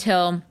wasn't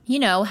until,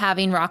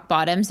 having rock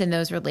bottoms in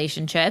those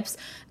relationships,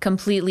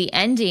 completely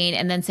ending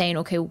and then saying,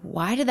 okay,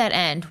 why did that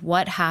end?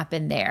 What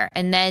happened there?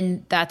 And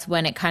then that's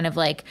when it kind of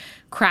like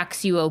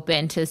cracks you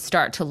open to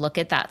start to look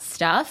at that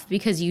stuff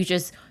because you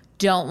just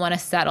don't want to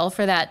settle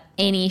for that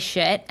any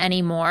shit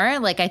anymore.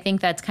 Like, I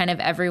think that's kind of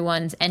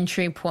everyone's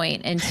entry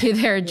point into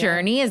their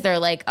journey is they're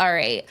like, all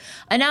right,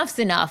 enough's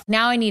enough.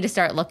 Now I need to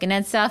start looking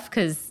at stuff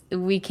because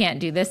we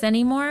can't do this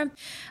anymore.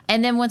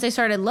 And then once I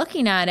started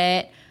looking at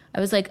it, I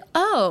was like,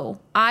 oh,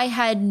 I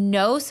had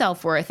no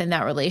self-worth in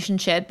that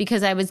relationship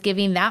because I was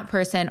giving that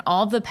person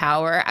all the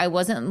power. I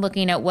wasn't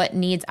looking at what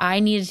needs I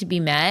needed to be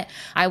met.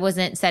 I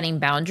wasn't setting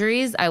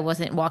boundaries. I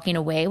wasn't walking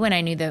away when I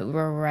knew that we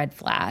were a red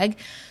flag.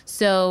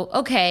 So,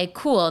 okay,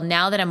 cool.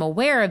 Now that I'm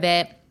aware of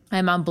it,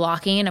 I'm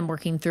unblocking and I'm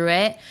working through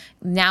it.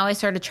 Now I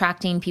start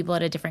attracting people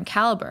at a different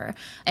caliber.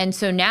 And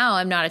so now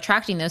I'm not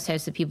attracting those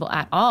types of people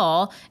at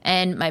all.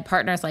 And my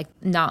partner's like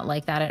not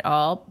like that at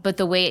all. But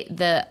the way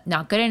the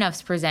not good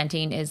enough's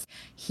presenting is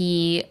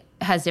he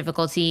has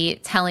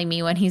difficulty telling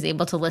me when he's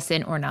able to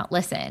listen or not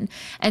listen.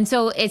 And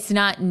so it's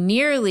not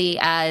nearly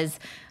as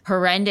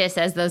horrendous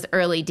as those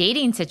early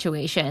dating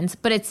situations,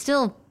 but it's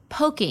still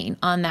poking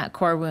on that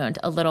core wound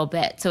a little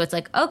bit. So it's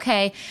like,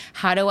 okay,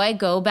 how do I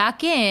go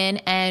back in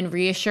and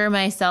reassure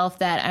myself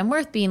that I'm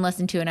worth being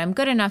listened to and I'm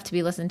good enough to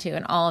be listened to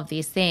and all of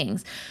these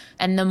things.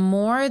 And the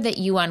more that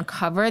you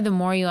uncover, the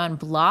more you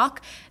unblock,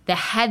 the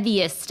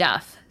heaviest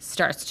stuff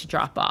starts to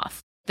drop off.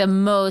 The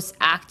most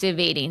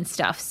activating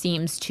stuff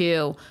seems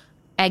to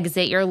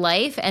exit your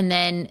life, and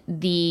then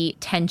the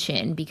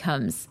tension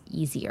becomes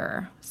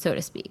easier, so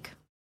to speak.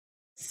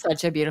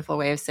 Such a beautiful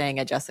way of saying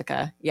it,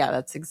 Jessica. Yeah,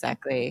 that's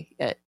exactly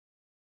it.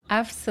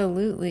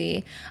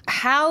 Absolutely.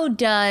 How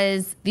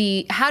do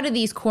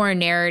these core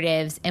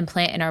narratives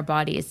implant in our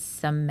bodies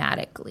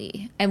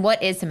somatically? And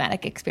what is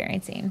somatic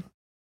experiencing?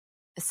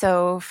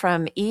 So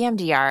from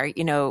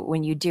EMDR,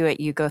 when you do it,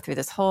 you go through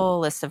this whole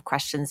list of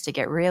questions to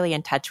get really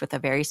in touch with a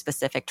very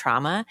specific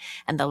trauma.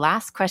 And the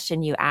last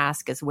question you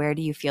ask is, where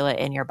do you feel it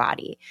in your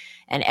body?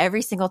 And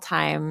every single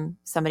time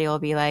somebody will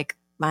be like,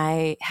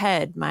 my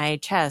head, my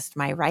chest,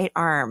 my right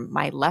arm,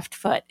 my left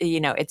foot.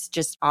 It's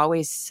just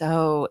always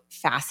so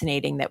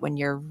fascinating that when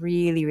you're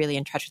really, really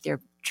in touch with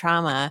your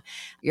trauma,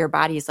 your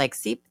body's like,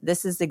 see,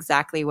 this is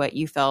exactly what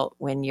you felt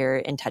when you're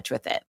in touch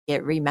with it.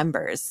 It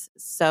remembers.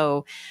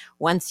 So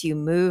once you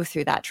move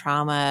through that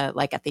trauma,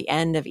 like at the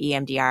end of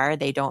EMDR,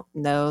 they don't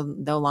no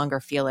longer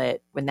feel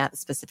it when that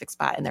specific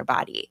spot in their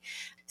body.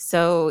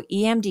 So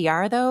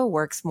EMDR, though,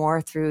 works more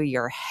through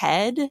your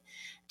head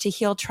to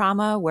heal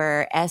trauma,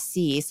 where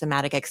SC,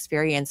 somatic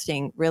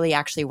experiencing, really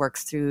actually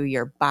works through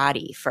your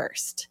body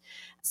first.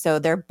 So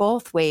they're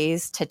both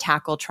ways to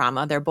tackle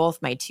trauma. They're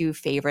both my two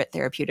favorite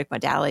therapeutic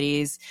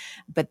modalities,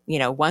 but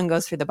one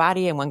goes through the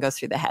body and one goes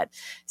through the head.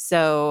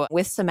 So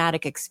with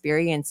somatic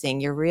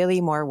experiencing, you're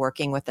really more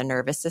working with the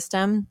nervous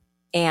system.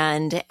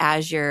 And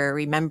as you're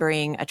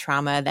remembering a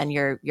trauma, then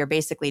you're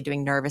basically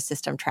doing nervous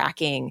system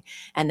tracking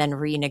and then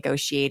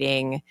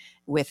renegotiating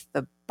with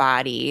the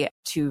body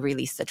to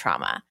release the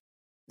trauma.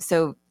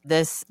 So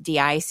this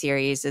DI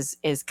series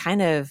is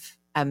kind of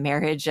a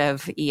marriage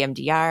of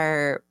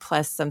EMDR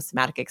plus some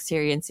somatic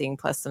experiencing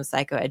plus some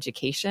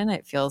psychoeducation.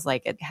 It feels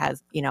like it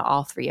has,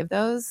 all three of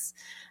those.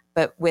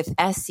 But with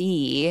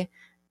SE,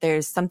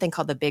 there's something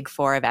called the Big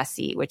Four of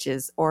SE, which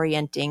is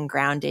orienting,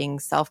 grounding,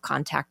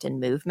 self-contact,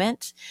 and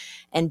movement.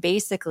 And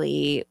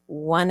basically,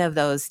 one of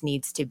those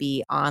needs to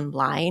be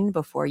online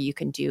before you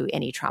can do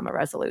any trauma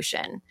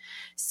resolution.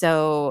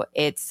 So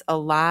it's a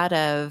lot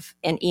of,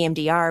 in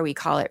EMDR, we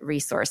call it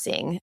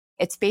resourcing.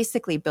 It's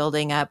basically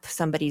building up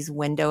somebody's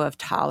window of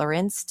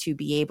tolerance to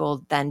be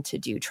able then to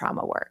do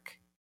trauma work.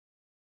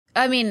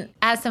 I mean,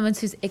 as someone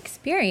who's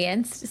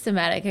experienced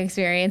somatic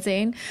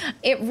experiencing,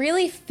 it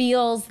really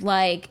feels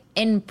like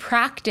in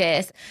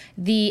practice,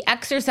 the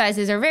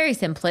exercises are very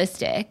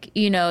simplistic.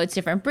 It's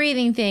different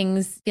breathing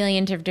things, feeling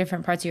into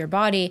different parts of your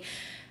body.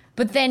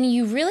 But then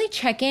you really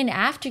check in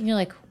after and you're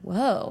like,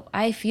 whoa,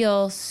 I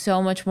feel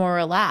so much more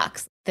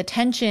relaxed. The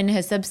tension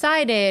has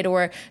subsided,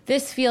 or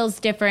this feels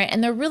different.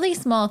 And they're really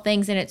small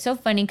things. And it's so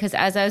funny because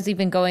as I was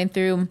even going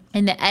through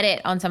in the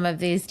edit on some of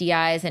these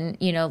DIs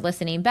and,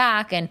 listening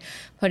back and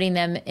putting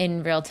them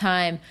in real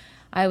time,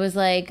 I was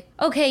like,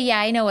 okay, yeah,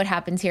 I know what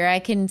happens here. I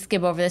can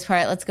skip over this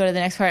part. Let's go to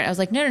the next part. I was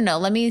like, no.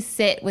 Let me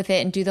sit with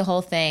it and do the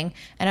whole thing.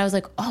 And I was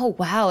like, oh,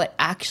 wow, it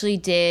actually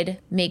did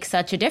make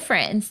such a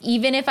difference.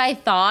 Even if I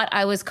thought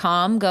I was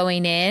calm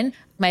going in,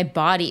 my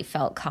body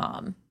felt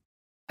calm.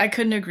 I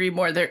couldn't agree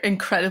more. They're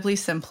incredibly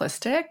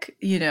simplistic,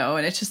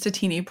 and it's just a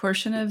teeny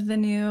portion of the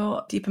new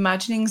Deep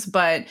Imaginings.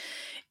 But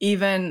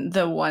even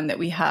the one that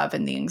we have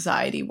in the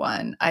anxiety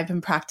one, I've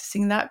been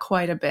practicing that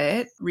quite a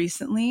bit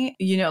recently.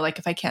 Like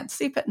if I can't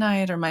sleep at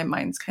night or my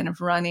mind's kind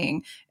of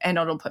running, and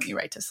it'll put me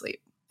right to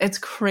sleep. It's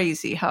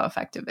crazy how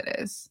effective it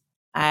is.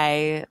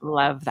 I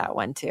love that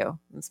one too.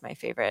 It's my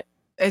favorite.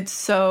 It's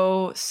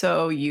so,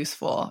 so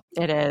useful.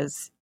 It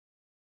is.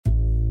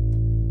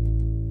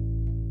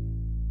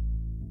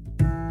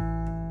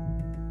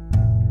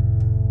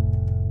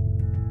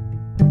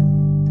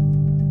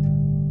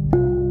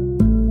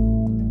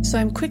 So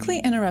I'm quickly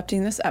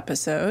interrupting this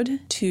episode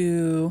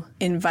to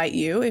invite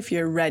you, if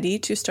you're ready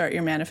to start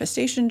your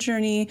manifestation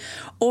journey,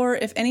 or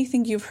if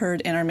anything you've heard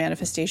in our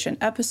manifestation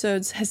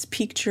episodes has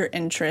piqued your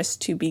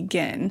interest to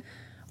begin.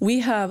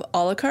 We have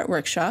a la carte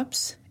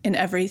workshops in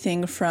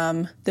everything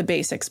from the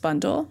basics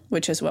bundle,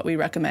 which is what we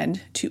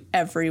recommend to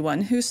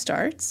everyone who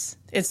starts.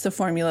 It's the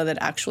formula that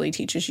actually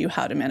teaches you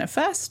how to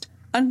manifest,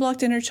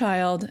 unblocked inner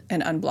child,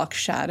 and unblocked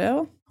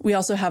shadow. We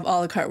also have a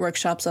la carte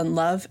workshops on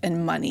love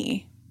and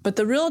money. But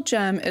the real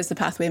gem is the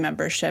Pathway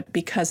membership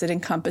because it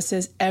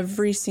encompasses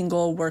every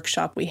single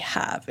workshop we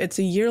have. It's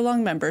a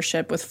year-long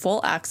membership with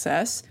full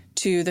access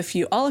to the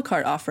few a la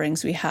carte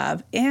offerings we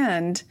have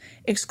and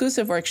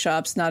exclusive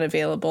workshops not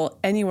available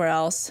anywhere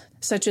else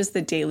such as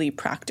the daily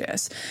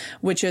practice,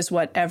 which is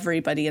what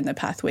everybody in the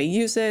pathway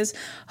uses,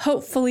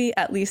 hopefully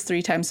at least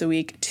 3 times a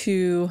week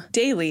to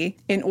daily,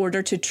 in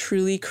order to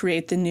truly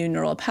create the new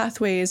neural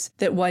pathways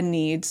that one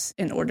needs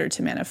in order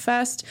to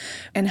manifest,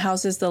 and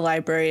houses the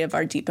library of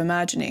our deep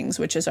imaginings,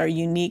 which is our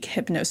unique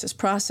hypnosis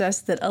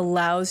process that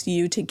allows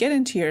you to get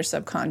into your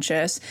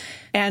subconscious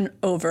and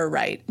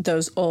overwrite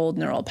those old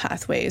neural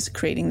pathways,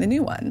 creating the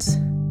new ones.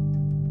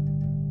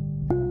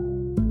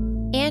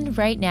 And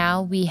right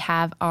now we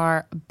have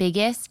our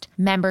biggest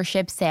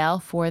membership sale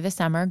for the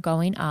summer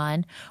going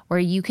on,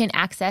 where you can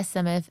access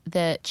some of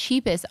the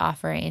cheapest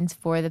offerings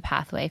for the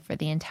pathway for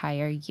the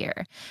entire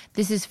year.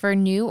 This is for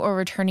new or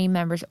returning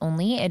members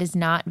only. It is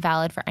not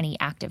valid for any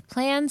active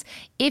plans.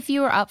 If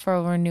you are up for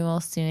a renewal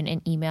soon,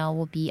 an email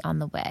will be on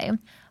the way.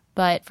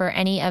 But for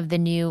any of the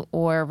new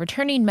or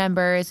returning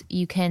members,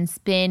 you can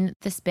spin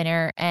the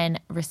spinner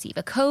and receive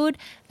a code.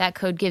 That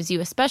code gives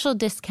you a special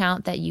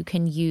discount that you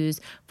can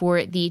use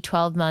for the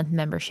 12-month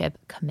membership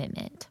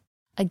commitment.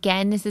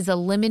 Again, this is a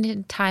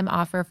limited time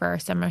offer for our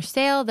summer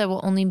sale that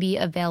will only be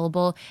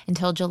available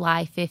until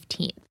July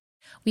 15th.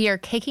 We are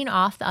kicking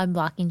off the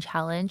Unblocking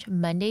Challenge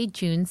Monday,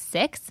 June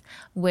 6th,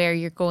 where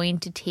you're going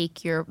to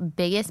take your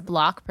biggest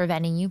block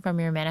preventing you from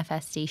your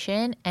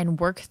manifestation and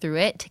work through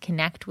it to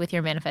connect with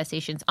your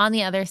manifestations on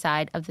the other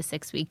side of the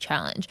 6-week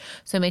challenge.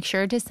 So make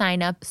sure to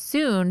sign up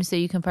soon so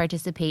you can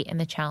participate in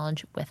the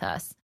challenge with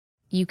us.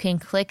 You can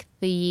click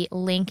the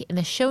link in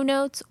the show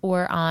notes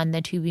or on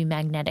the To Be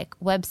Magnetic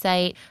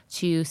website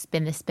to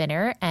spin the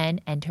spinner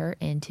and enter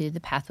into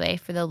the pathway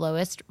for the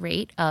lowest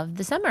rate of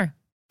the summer.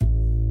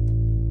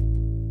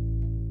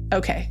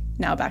 Okay,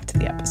 now back to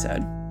the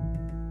episode.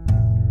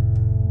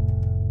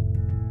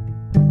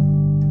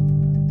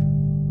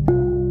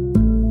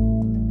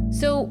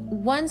 So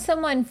once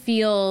someone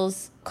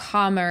feels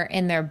calmer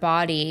in their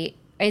body,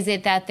 is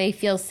it that they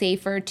feel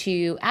safer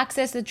to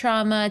access the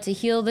trauma, to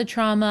heal the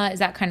trauma? Is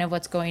that kind of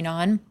what's going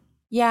on?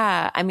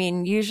 Yeah. I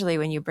mean, usually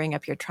when you bring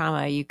up your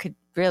trauma, you could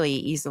really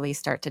easily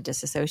start to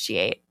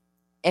disassociate.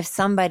 If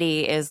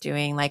somebody is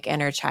doing like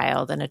inner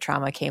child and a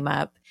trauma came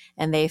up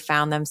and they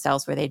found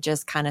themselves where they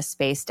just kind of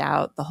spaced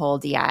out the whole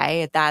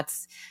DI,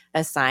 that's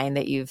a sign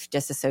that you've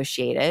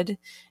disassociated.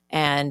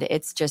 And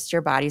it's just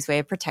your body's way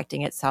of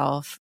protecting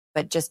itself.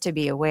 But just to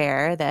be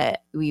aware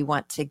that we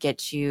want to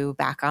get you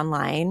back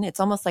online. It's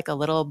almost like a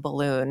little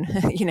balloon,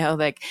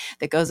 like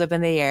that goes up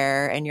in the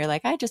air and you're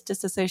like, I just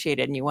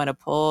disassociated, and you want to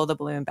pull the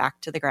balloon back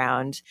to the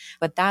ground.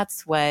 But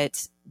that's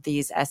what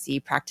these SE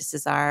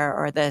practices are,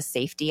 or the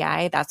safety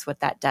eye. That's what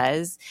that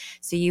does.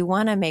 So you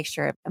want to make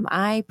sure, am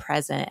I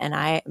present and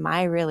am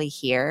I really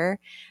here?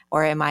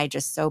 Or am I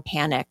just so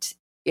panicked?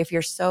 If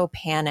you're so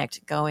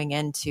panicked going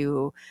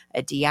into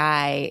a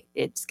DI,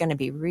 it's going to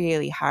be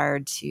really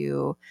hard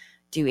to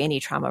do any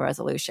trauma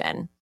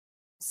resolution.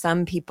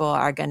 Some people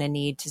are going to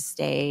need to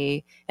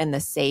stay in the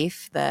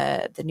safe,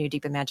 the new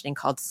deep imagining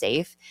called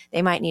safe.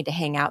 They might need to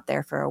hang out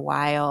there for a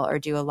while or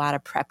do a lot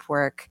of prep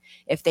work.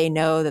 If they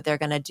know that they're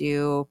going to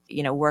do,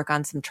 work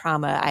on some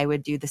trauma, I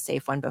would do the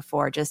safe one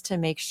before, just to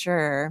make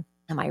sure,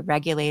 am I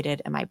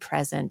regulated? Am I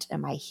present?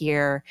 Am I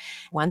here?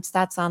 Once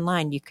that's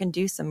online, you can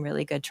do some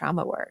really good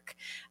trauma work.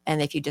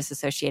 And if you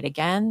disassociate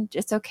again,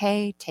 it's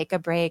okay. Take a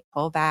break,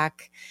 pull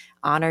back,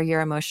 honor your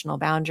emotional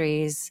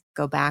boundaries,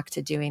 go back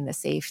to doing the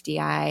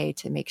safety eye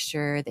to make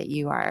sure that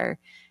you are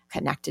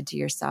connected to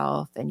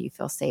yourself and you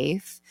feel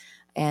safe.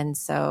 And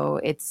so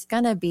it's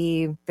going to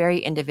be very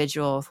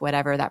individual with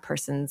whatever that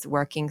person's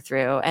working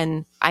through.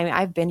 And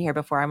I've been here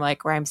before. I'm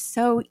like, where I'm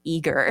so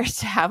eager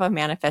to have a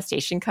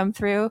manifestation come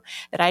through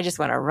that I just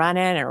want to run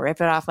in and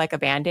rip it off like a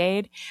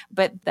Band-Aid.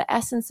 But the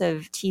essence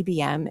of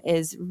TBM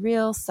is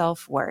real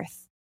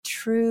self-worth,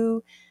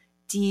 true,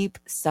 deep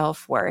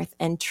self-worth.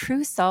 And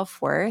true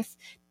self-worth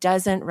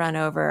doesn't run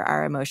over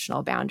our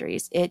emotional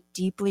boundaries. It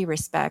deeply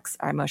respects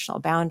our emotional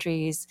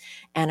boundaries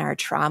and our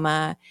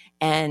trauma.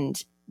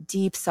 And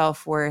deep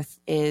self-worth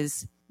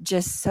is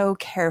just so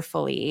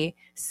carefully,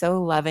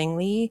 so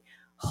lovingly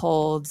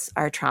holds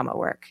our trauma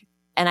work.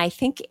 And I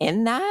think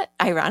in that,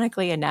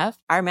 ironically enough,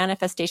 our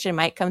manifestation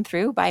might come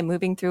through by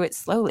moving through it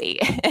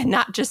slowly and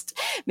not just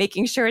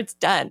making sure it's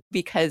done,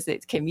 because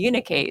it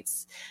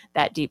communicates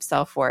that deep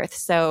self-worth.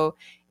 So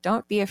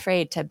don't be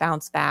afraid to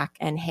bounce back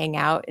and hang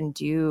out and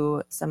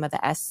do some of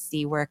the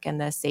SC work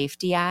and the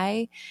safety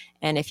eye.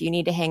 And if you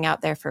need to hang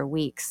out there for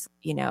weeks,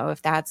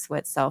 if that's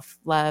what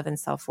self-love and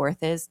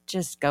self-worth is,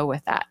 just go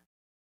with that.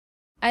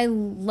 I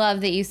love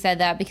that you said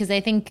that, because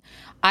I think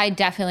I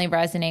definitely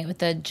resonate with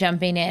the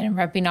jumping in and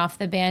ripping off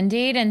the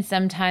Band-Aid. And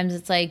sometimes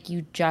it's like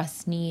you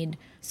just need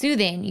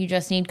soothing. You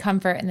just need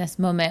comfort in this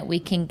moment. We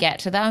can get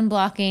to the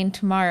unblocking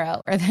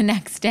tomorrow or the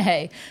next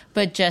day,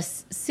 but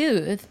just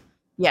soothe.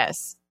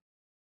 Yes.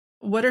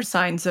 What are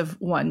signs of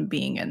one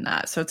being in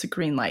that? So it's a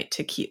green light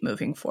to keep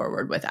moving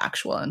forward with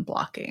actual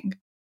unblocking.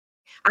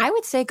 I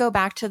would say go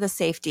back to the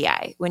safety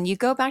eye. When you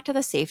go back to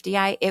the safety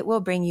eye, it will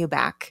bring you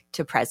back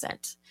to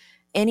present.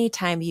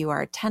 anytime you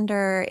are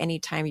tender,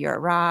 anytime you're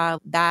raw,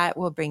 that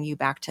will bring you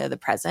back to the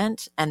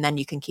present, and then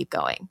you can keep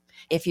going.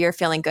 If you're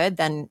feeling good,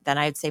 then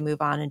I'd say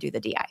move on and do the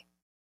DI.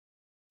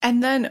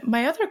 And then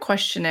my other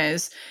question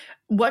is,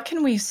 what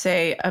can we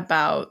say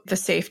about the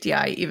safe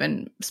DI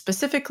even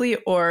specifically,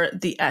 or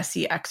the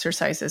SE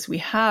exercises we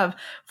have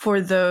for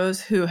those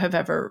who have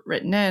ever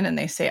written in and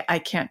they say, I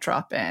can't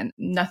drop in,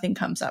 nothing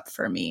comes up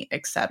for me,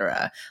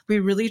 etc. We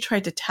really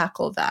tried to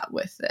tackle that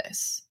with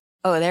this.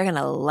 Oh, they're going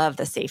to love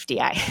the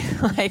safety eye.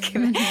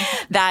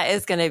 That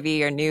is going to be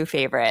your new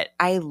favorite.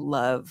 I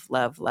love,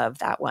 love, love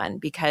that one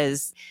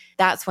because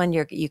that's when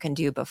you can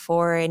do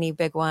before any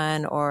big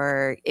one.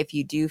 Or if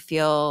you do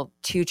feel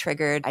too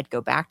triggered, I'd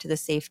go back to the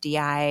safety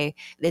eye.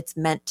 It's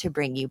meant to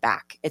bring you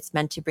back. It's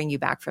meant to bring you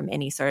back from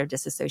any sort of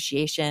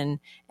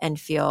disassociation and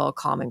feel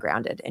calm and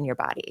grounded in your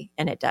body.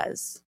 And it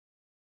does.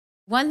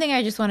 One thing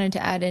I just wanted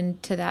to add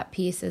into that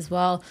piece as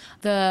well,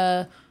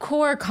 the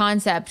core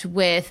concept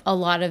with a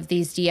lot of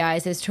these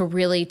DIs is to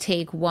really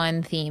take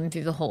one theme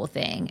through the whole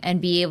thing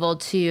and be able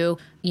to,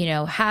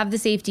 have the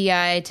safe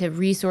DI to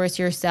resource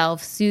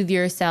yourself, soothe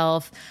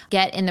yourself,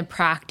 get in the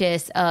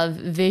practice of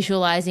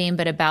visualizing,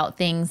 but about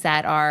things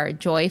that are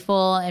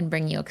joyful and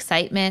bring you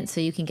excitement.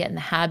 So you can get in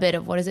the habit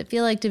of what does it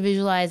feel like to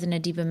visualize in a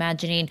deep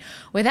imagining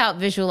without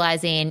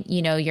visualizing,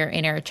 your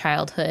inner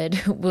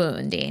childhood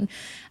wounding.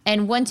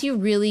 And once you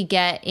really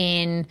get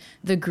in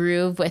the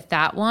groove with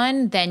that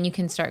one, then you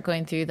can start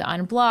going through the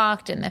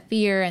unblocked and the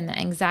fear and the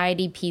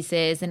anxiety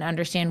pieces and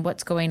understand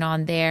what's going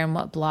on there and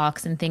what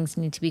blocks and things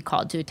need to be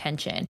called to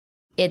attention.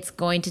 It's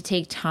going to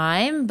take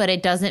time, but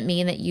it doesn't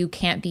mean that you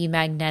can't be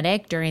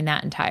magnetic during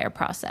that entire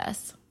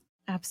process.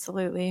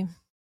 Absolutely.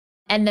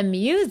 And the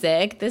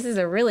music, this is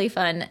a really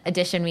fun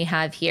addition we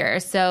have here.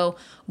 So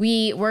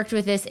we worked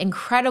with this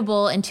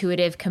incredible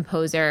intuitive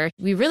composer.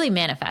 We really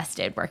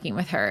manifested working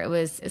with her. It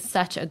was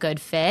such a good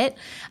fit.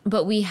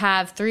 But we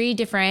have 3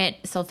 different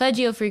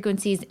solfeggio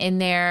frequencies in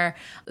there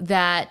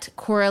that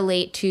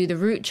correlate to the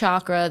root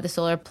chakra, the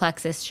solar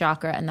plexus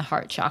chakra, and the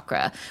heart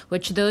chakra,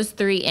 which those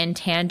 3 in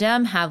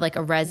tandem have like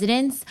a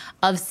resonance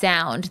of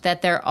sound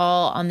that they're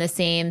all on the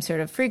same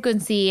sort of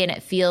frequency. And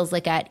it feels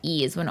like at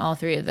ease when all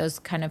 3 of those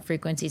kind of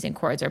frequencies and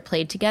chords are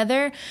played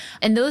together.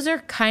 And those are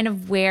kind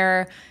of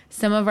where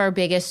some of our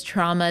biggest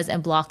traumas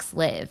and blocks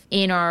live,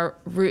 in our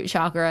root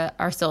chakra,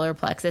 our solar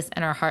plexus,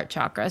 and our heart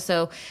chakra.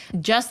 So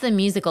just the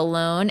music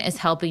alone is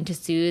helping to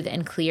soothe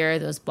and clear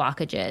those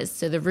blockages.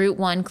 So the root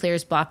one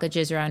clears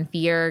blockages around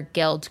fear,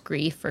 guilt,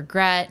 grief,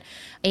 regret,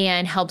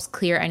 and helps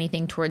clear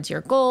anything towards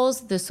your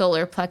goals. The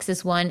solar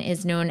plexus one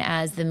is known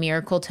as the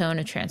miracle tone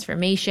of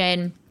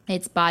transformation.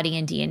 It's body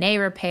and DNA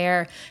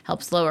repair,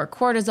 helps lower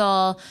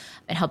cortisol.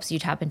 It helps you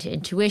tap into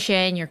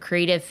intuition, your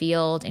creative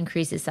field,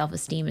 increases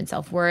self-esteem and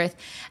self-worth.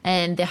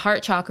 And the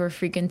heart chakra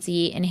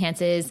frequency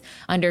enhances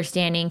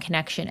understanding,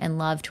 connection, and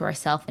love to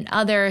ourselves and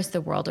others,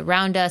 the world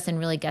around us, and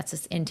really gets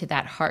us into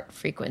that heart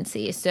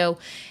frequency. So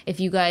if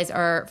you guys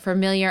are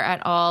familiar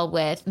at all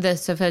with the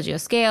solfeggio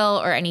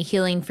scale or any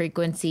healing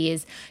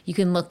frequencies, you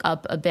can look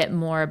up a bit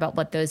more about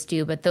what those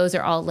do, but those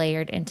are all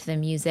layered into the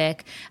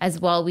music. As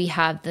well, we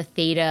have the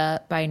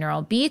theta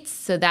binaural beats,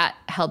 so that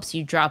helps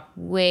you drop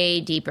way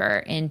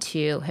deeper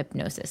into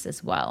hypnosis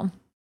as well.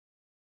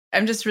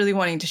 I'm just really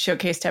wanting to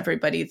showcase to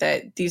everybody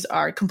that these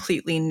are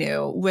completely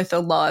new, with a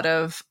lot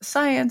of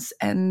science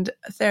and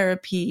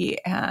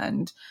therapy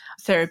and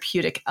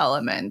therapeutic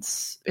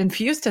elements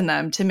infused in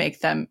them to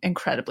make them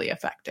incredibly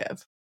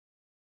effective.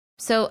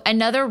 So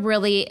another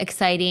really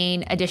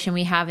exciting addition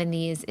we have in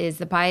these is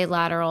the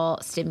bilateral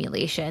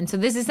stimulation. So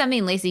this is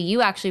something, Lacey,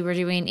 you actually were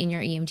doing in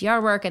your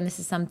EMDR work, and this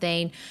is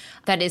something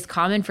that is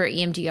common for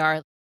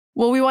EMDR.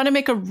 Well, we want to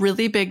make a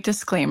really big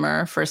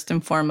disclaimer, first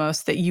and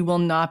foremost, that you will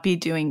not be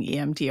doing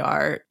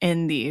EMDR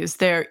in these.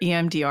 They're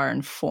EMDR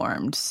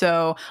informed.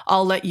 So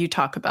I'll let you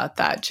talk about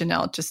that,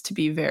 Janelle, just to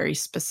be very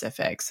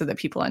specific so that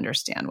people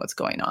understand what's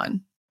going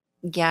on.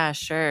 Yeah,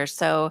 sure.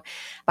 So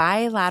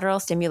bilateral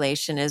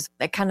stimulation is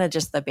kind of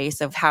just the base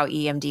of how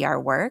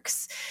EMDR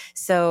works.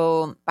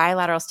 So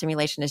bilateral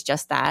stimulation is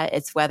just that.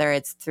 It's whether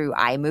it's through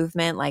eye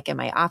movement, like in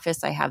my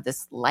office, I have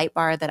this light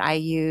bar that I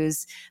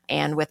use,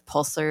 and with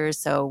pulsars.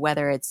 So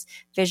whether it's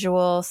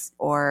visuals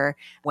or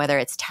whether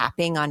it's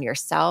tapping on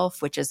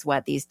yourself, which is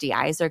what these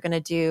DIs are going to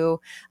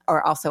do,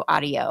 or also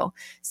audio.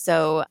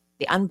 So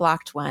the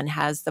unblocked one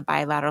has the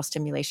bilateral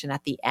stimulation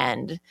at the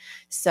end.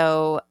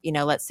 So,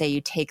 let's say you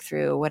take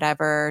through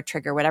whatever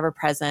trigger, whatever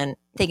present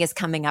thing is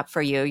coming up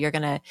for you, you're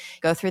going to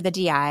go through the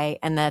DI,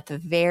 and at the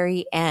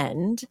very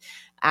end,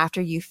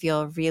 after you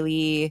feel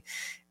really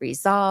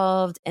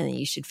resolved, and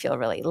you should feel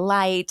really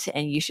light,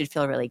 and you should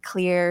feel really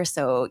clear.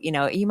 So,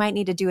 you might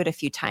need to do it a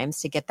few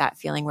times to get that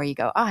feeling where you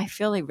go, oh,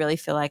 really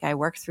feel like I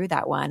worked through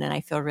that one and I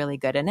feel really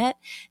good in it.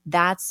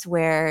 That's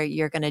where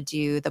you're going to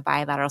do the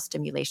bilateral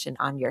stimulation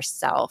on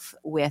yourself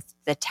with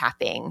the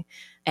tapping.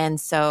 And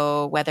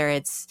so whether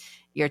it's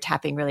you're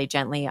tapping really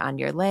gently on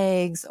your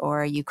legs,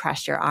 or you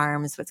cross your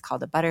arms, what's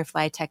called a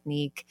butterfly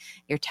technique,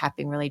 you're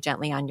tapping really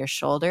gently on your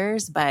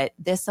shoulders. But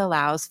this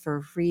allows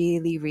for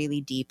really,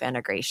 really deep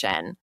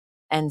integration.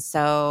 And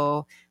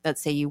so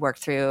let's say you work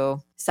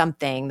through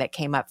something that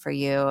came up for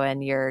you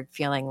and you're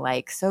feeling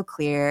like so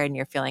clear and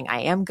you're feeling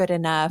I am good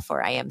enough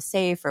or I am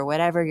safe or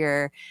whatever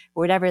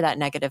that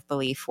negative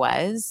belief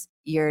was,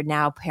 you're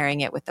now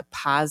pairing it with a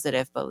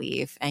positive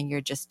belief and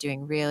you're just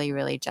doing really,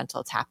 really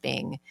gentle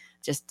tapping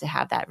just to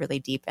have that really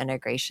deep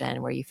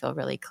integration where you feel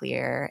really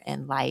clear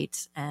and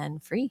light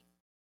and free.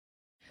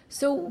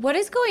 So what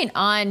is going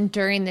on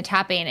during the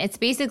tapping? It's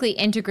basically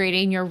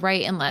integrating your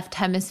right and left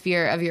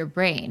hemisphere of your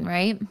brain,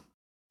 right?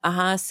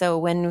 So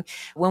when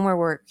we're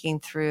working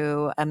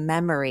through a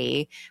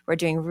memory, we're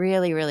doing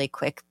really, really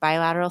quick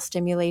bilateral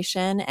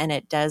stimulation, and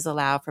it does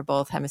allow for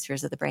both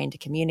hemispheres of the brain to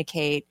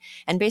communicate.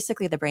 And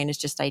basically the brain is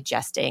just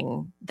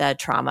digesting the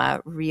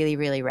trauma really,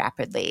 really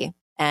rapidly.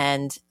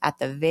 And at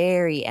the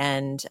very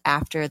end,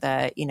 after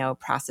the,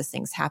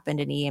 processing's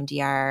happened in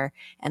EMDR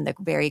and the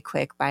very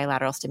quick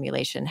bilateral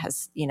stimulation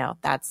has,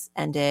 that's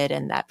ended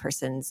and that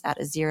person's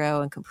at a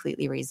 0 and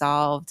completely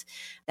resolved,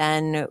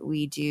 then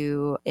we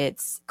do,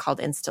 it's called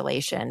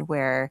installation,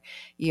 where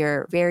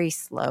you're very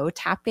slow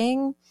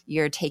tapping.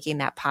 You're taking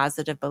that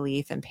positive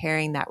belief and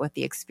pairing that with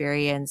the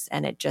experience,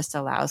 and it just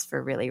allows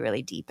for really,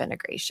 really deep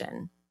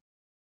integration.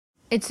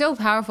 It's so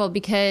powerful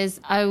because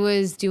I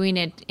was doing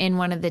it in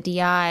one of the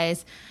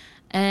DIs,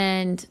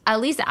 and at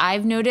least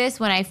I've noticed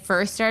when I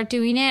first start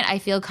doing it, I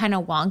feel kind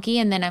of wonky,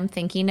 and then I'm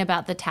thinking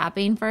about the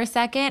tapping for a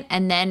second,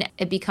 and then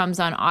it becomes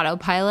on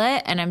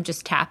autopilot and I'm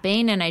just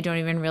tapping and I don't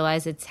even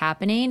realize it's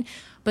happening.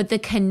 But the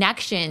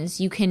connections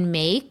you can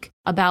make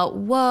about,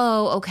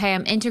 whoa, okay,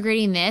 I'm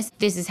integrating this.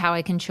 This is how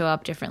I can show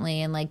up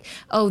differently. And like,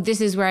 oh, this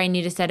is where I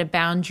need to set a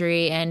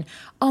boundary. And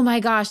oh my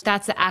gosh,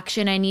 that's the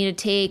action I need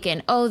to take.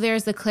 And oh,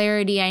 there's the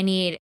clarity I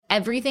need.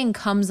 Everything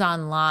comes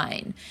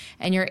online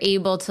and you're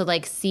able to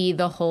like see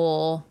the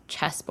whole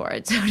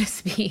chessboard, so to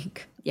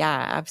speak.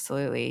 Yeah,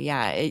 absolutely.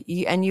 Yeah.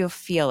 And you'll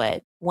feel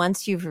it.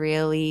 Once you've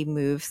really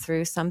moved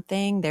through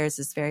something, there's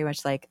this very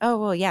much like, oh,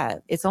 well, yeah,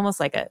 it's almost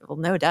like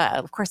no, duh,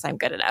 of course I'm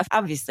good enough.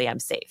 Obviously I'm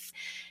safe.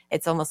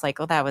 It's almost like,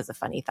 well, that was a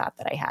funny thought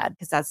that I had,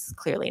 because that's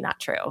clearly not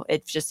true.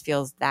 It just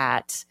feels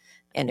that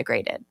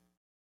integrated.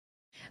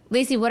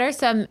 Lacey, what are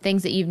some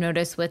things that you've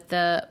noticed with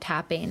the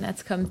tapping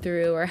that's come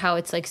through, or how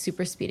it's like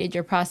super speeded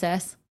your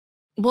process?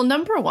 Well,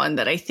 number one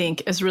that I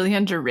think is really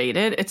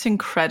underrated, it's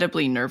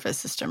incredibly nervous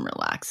system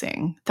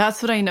relaxing.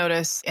 That's what I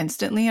notice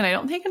instantly. And I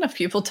don't think enough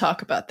people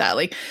talk about that.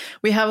 Like,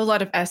 we have a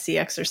lot of SE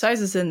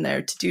exercises in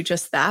there to do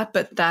just that.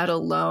 But that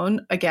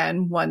alone,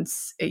 again,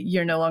 once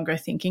you're no longer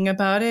thinking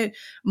about it,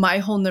 my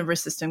whole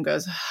nervous system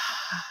goes,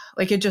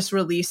 like, it just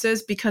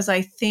releases, because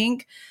I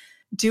think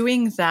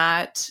doing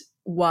that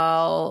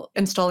while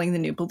installing the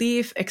new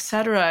belief,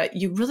 etc.,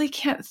 you really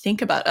can't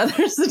think about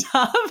other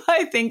stuff,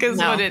 I think is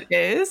what it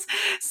is.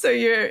 So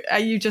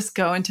you just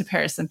go into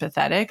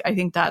parasympathetic. I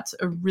think that's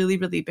a really,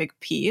 really big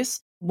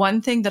piece.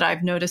 One thing that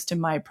I've noticed in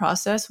my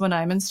process when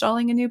I'm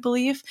installing a new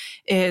belief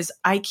is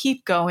I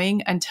keep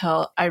going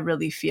until I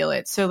really feel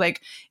it. So like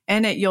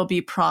in it, you'll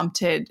be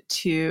prompted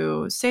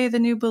to say the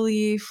new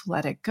belief,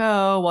 let it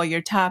go while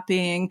you're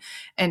tapping,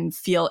 and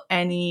feel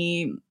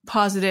any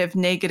positive,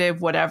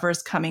 negative,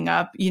 whatever's coming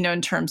up,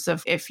 in terms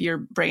of if your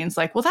brain's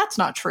like, well, that's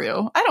not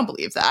true. I don't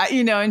believe that,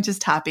 and just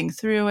tapping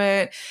through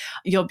it.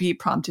 You'll be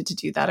prompted to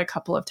do that a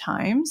couple of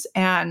times.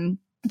 And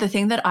the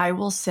thing that I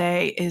will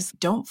say is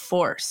don't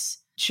force.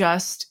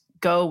 Just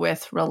go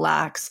with,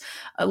 relax.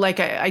 Like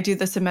I do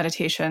this in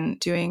meditation,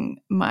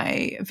 doing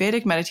my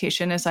Vedic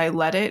meditation, is I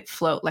let it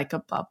float like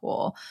a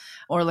bubble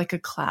or like a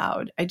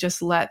cloud. I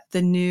just let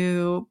the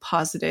new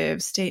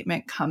positive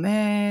statement come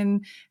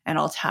in, and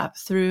I'll tap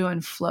through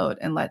and float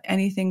and let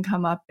anything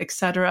come up,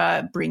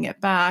 etc., bring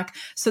it back.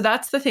 So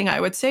that's the thing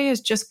I would say,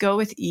 is just go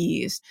with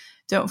ease.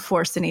 Don't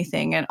force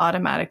anything. And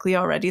automatically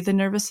already the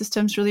nervous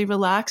system's really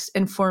relaxed.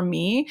 And for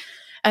me,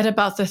 at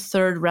about the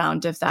third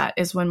round of that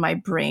is when my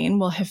brain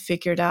will have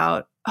figured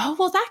out, oh,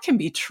 well, that can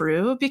be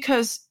true,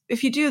 because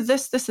if you do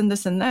this, this, and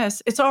this, and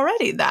this, it's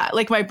already that.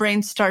 Like my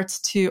brain starts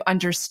to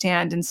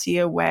understand and see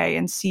a way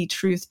and see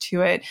truth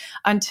to it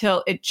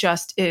until it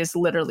just is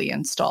literally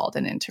installed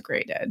and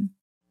integrated.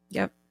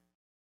 Yep.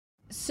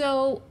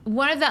 So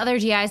one of the other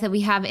DIs that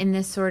we have in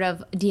this sort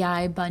of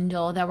DI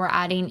bundle that we're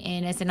adding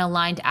in is an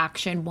aligned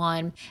action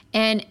one.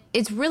 And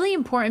it's really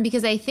important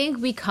because I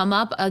think we come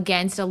up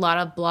against a lot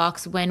of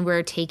blocks when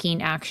we're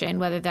taking action,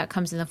 whether that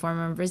comes in the form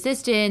of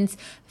resistance,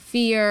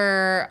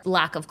 fear,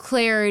 lack of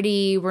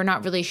clarity. We're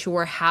not really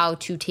sure how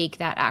to take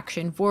that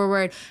action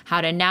forward,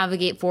 how to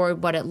navigate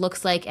forward, what it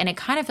looks like, and it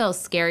kind of feels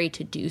scary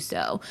to do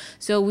so.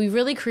 So we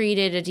really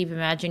created a deep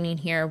imagining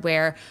here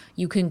where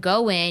you can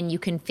go in, you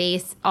can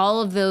face all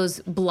of those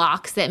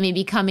blocks that may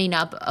be coming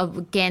up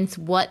against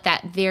what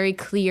that very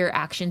clear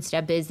action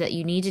step is that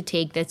you need to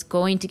take that's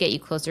going to get you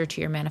closer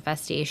to your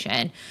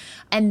manifestation.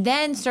 And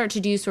then start to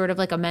do sort of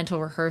like a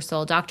mental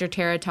rehearsal. Dr.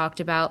 Tara talked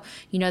about,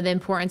 the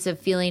importance of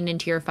feeling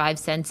into your 5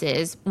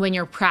 senses when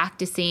you're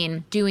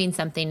practicing doing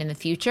something in the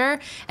future.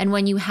 And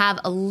when you have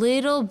a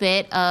little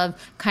bit of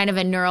kind of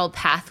a neural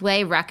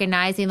pathway,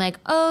 recognizing like,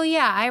 oh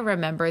yeah, I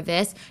remember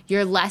this,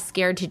 you're less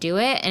scared to do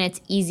it and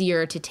it's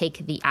easier to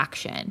take the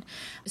action.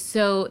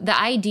 So the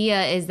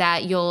idea is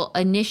that you'll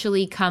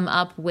initially come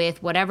up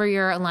with whatever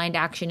your aligned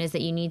action is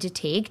that you need to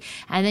take,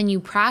 and then you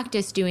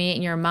practice doing it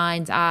in your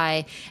mind's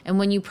eye. And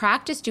when you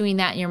practice doing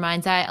that in your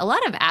mind's eye, a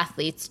lot of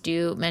athletes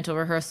do mental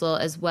rehearsal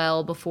as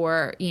well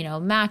before,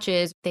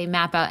 matches. They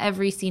map out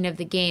every scene of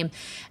the game.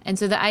 And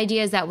so the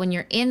idea is that when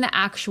you're in the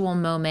actual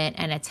moment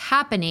and it's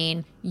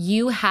happening,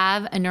 you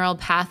have a neural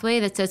pathway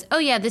that says, oh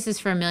yeah, this is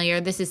familiar,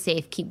 this is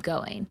safe, keep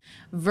going.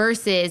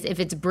 Versus if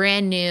it's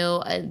brand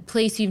new, a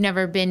place you've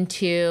never been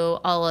to,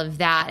 all of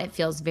that, it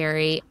feels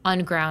very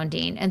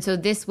ungrounding. And so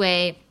this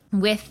way,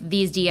 with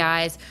these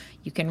DIs,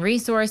 you can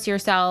resource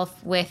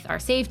yourself with our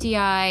safety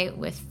DI,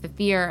 with the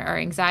fear or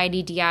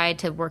anxiety DI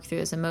to work through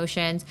those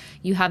emotions.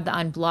 You have the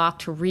unblock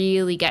to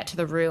really get to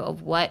the root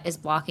of what is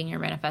blocking your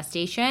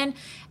manifestation.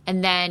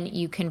 And then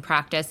you can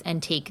practice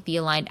and take the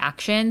aligned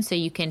action so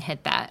you can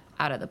hit that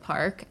out of the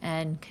park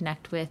and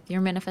connect with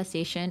your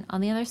manifestation on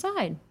the other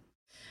side.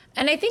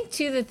 And I think,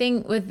 too, the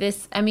thing with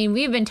this,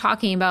 we've been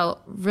talking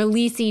about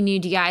releasing new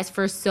DIs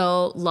for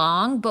so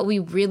long, but we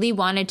really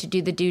wanted to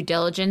do the due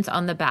diligence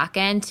on the back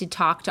end to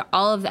talk to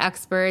all of the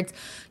experts,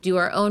 do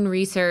our own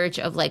research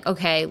of like,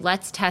 okay,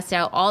 let's test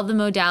out all the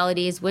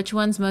modalities, which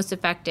one's most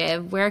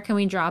effective, where can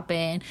we drop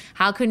in,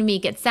 how can we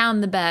make it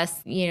sound the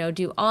best,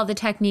 do all the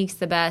techniques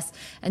the best.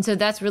 And so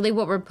that's really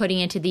what we're putting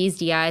into these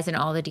DIs and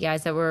all the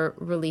DIs that we're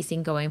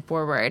releasing going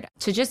forward.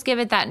 To just give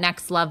it that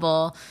next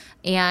level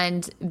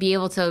and be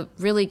able to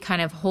really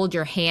kind of hold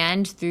your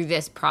hand through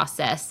this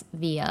process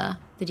via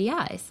the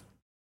DIs.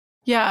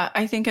 Yeah,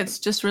 I think it's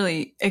just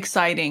really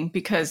exciting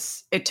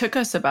because it took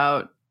us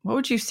about, what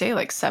would you say,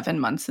 like 7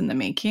 months in the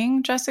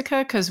making, Jessica?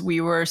 Because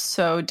we were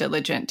so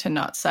diligent to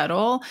not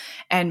settle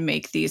and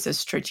make these as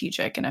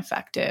strategic and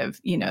effective,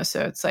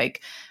 so it's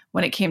like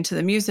when it came to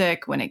the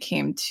music, when it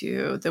came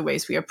to the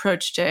ways we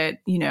approached it,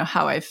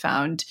 how I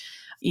found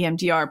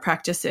EMDR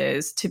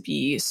practices to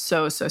be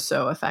so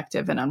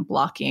effective and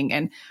unblocking,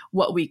 and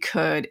what we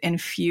could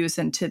infuse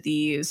into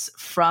these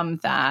from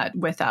that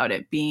without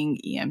it being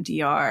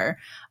EMDR,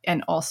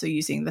 and also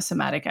using the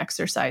somatic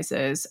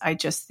exercises. I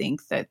just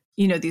think that,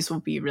 these will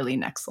be really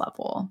next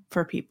level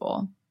for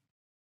people.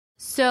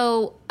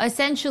 So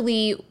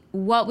essentially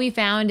what we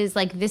found is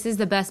like, this is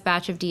the best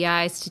batch of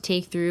DIs to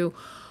take through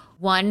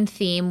one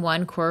theme,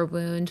 one core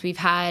wound. We've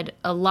had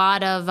a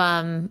lot of,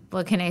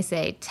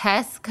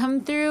 tests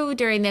come through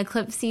during the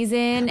eclipse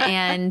season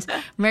and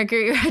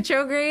Mercury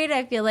retrograde.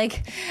 I feel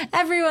like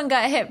everyone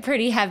got hit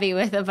pretty heavy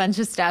with a bunch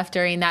of stuff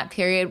during that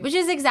period, which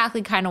is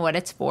exactly kind of what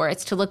it's for.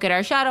 It's to look at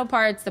our shadow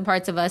parts, the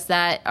parts of us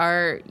that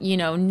are,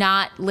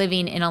 not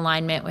living in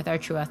alignment with our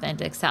true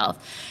authentic self.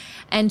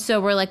 And so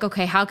we're like,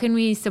 okay, how can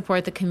we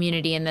support the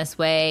community in this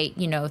way,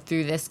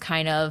 through this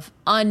kind of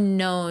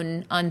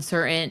unknown,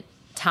 uncertain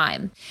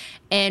time?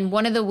 And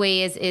one of the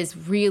ways is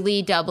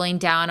really doubling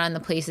down on the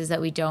places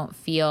that we don't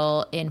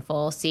feel in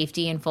full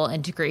safety and full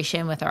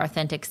integration with our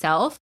authentic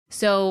self.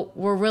 So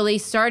we're really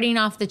starting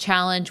off the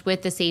challenge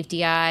with the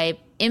safety eye,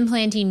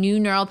 implanting new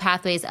neural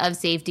pathways of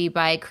safety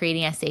by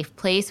creating a safe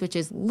place, which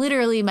is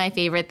literally my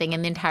favorite thing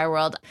in the entire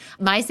world.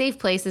 My safe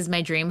place is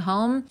my dream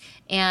home,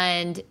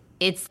 and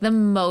it's the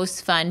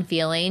most fun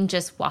feeling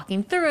just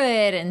walking through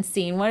it and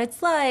seeing what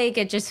it's like.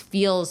 It just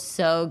feels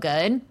so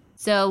good.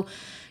 So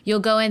you'll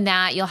go in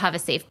that, you'll have a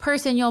safe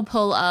person you'll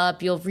pull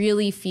up, you'll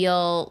really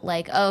feel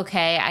like,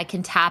 okay, I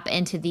can tap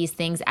into these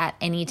things at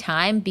any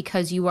time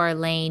because you are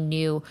laying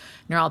new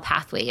neural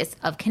pathways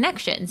of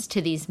connections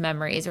to these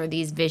memories or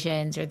these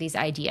visions or these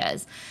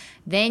ideas.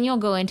 Then you'll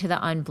go into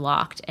the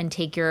unblocked and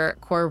take your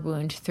core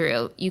wound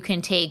through. You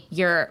can take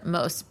your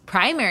most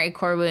primary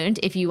core wound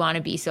if you want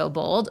to be so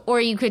bold,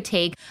 or you could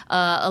take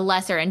a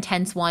lesser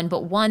intense one,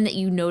 but one that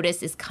you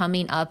notice is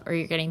coming up or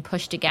you're getting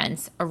pushed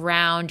against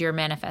around your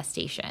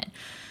manifestation.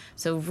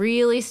 So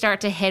really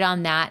start to hit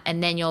on that,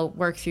 and then you'll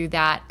work through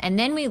that. And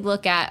then we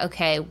look at,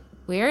 okay,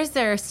 where is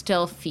there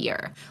still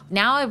fear?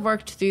 Now I've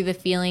worked through the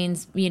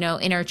feelings,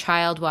 inner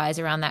child-wise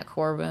around that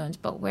core wound,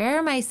 but where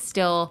am I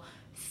still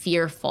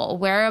fearful?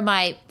 Where am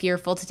I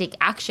fearful to take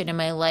action in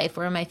my life?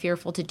 Where am I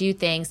fearful to do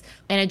things?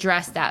 And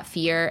address that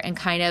fear and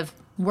kind of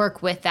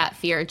work with that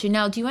fear.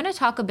 Janelle, do you want to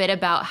talk a bit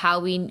about how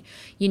we,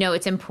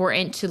 it's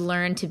important to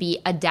learn to be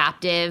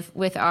adaptive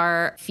with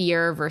our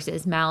fear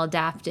versus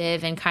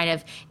maladaptive and kind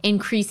of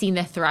increasing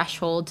the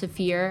threshold to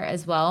fear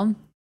as well?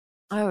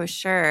 Oh,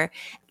 sure.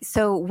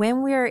 So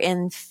when we're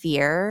in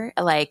fear,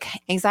 like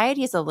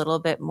anxiety is a little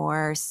bit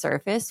more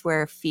surface,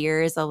 where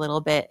fear is a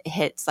little bit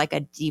hits like a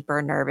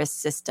deeper nervous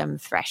system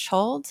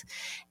threshold.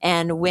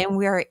 And when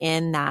we're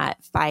in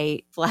that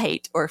fight,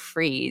 flight, or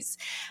freeze,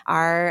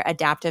 our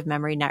adaptive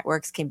memory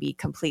networks can be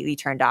completely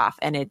turned off.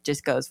 And it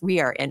just goes, we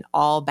are in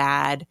all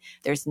bad.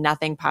 There's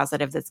nothing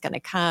positive that's going to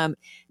come.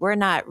 We're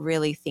not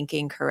really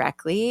thinking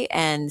correctly.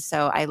 And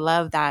so I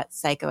love that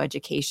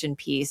psychoeducation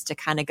piece to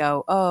kind of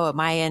go, oh, am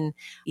I in,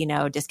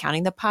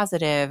 discounting the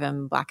positive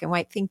and black and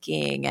white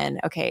thinking?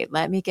 And okay,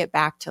 let me get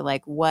back to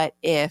like, what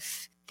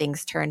if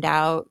things turned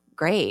out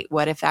great?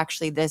 What if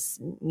actually this,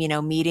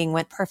 meeting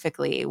went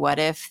perfectly? What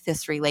if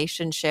this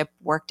relationship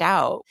worked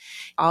out?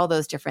 All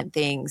those different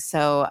things.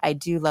 So I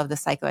do love the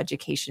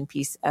psychoeducation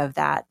piece of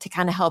that to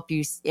kind of help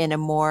you in a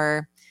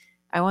more,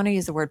 I want to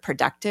use the word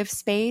productive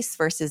space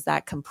versus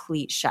that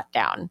complete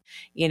shutdown,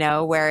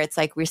 where it's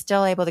like, we're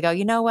still able to go,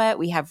 you know what,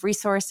 we have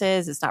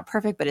resources. It's not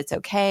perfect, but it's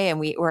okay. And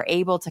we're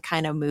able to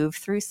kind of move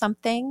through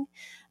something.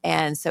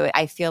 And so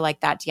I feel like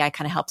that DI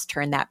kind of helps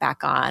turn that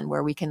back on,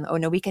 where we can,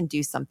 we can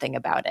do something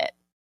about it.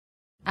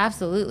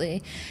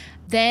 Absolutely.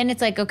 Then it's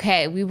like,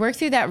 okay, we work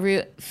through that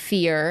root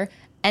fear.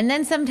 And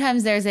then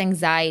sometimes there's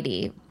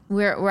anxiety.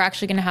 We're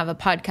actually going to have a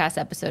podcast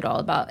episode all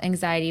about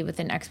anxiety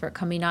with an expert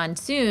coming on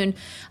soon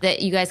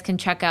that you guys can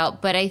check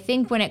out. But I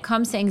think when it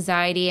comes to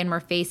anxiety and we're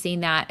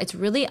facing that, it's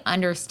really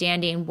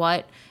understanding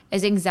what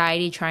is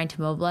anxiety trying to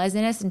mobilize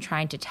in us and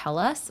trying to tell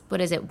us. What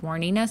is it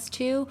warning us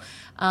to?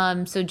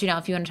 So Janelle,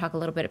 if you want to talk a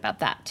little bit about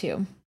that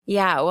too.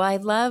 Yeah, well, I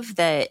love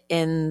that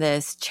in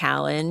this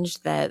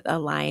challenge that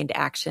aligned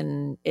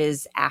action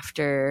is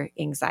after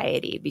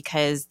anxiety,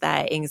 because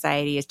that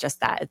anxiety is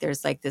just that.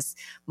 There's like this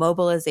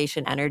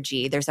mobilization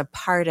energy. There's a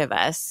part of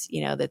us,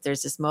 that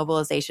there's this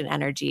mobilization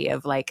energy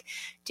of like,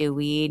 do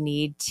we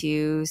need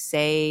to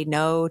say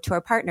no to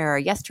our partner or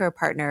yes to our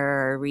partner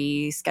or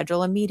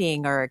reschedule a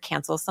meeting or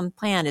cancel some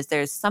plan? Is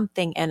there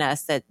something in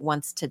us that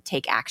wants to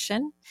take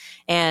action?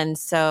 And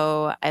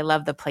so I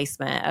love the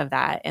placement of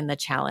that in the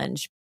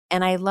challenge.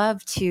 And I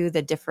love too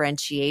the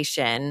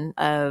differentiation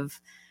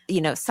of,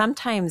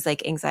 sometimes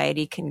like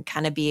anxiety can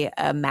kind of be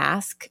a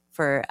mask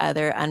for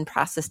other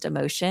unprocessed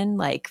emotion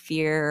like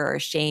fear or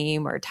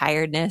shame or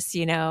tiredness,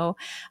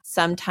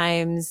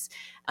 Sometimes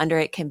under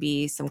it can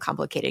be some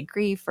complicated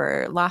grief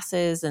or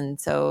losses.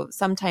 And so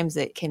sometimes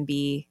it can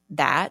be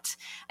that.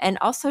 And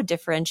also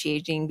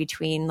differentiating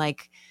between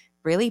like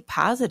really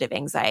positive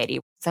anxiety.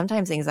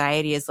 Sometimes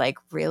anxiety is like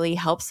really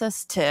helps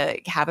us to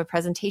have a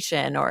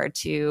presentation or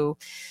to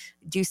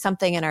do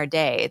something in our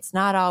day. It's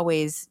not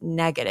always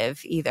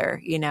negative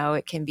either.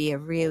 It can be a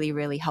really,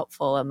 really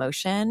helpful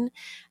emotion.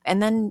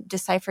 And then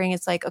deciphering,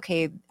 it's like,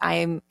 okay,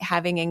 I'm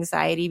having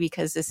anxiety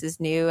because this is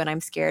new and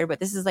I'm scared, but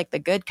this is like the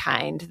good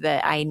kind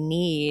that I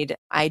need.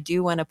 I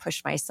do want to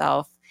push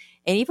myself.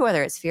 And even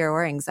whether it's fear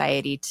or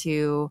anxiety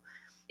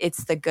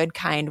it's the good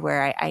kind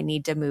where I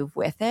need to move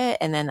with it.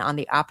 And then on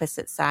the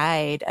opposite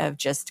side of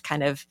just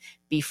kind of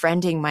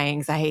befriending my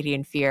anxiety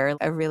and fear,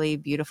 a really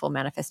beautiful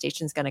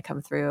manifestation is going to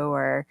come through.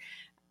 Or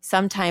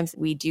sometimes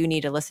we do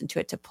need to listen to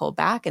it to pull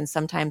back. And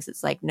sometimes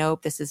it's like,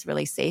 nope, this is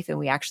really safe and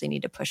we actually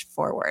need to push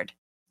forward.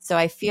 So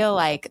I feel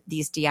like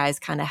these DIs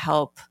kind of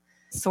help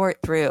sort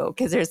through,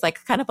 because there's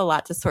like kind of a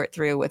lot to sort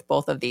through with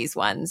both of these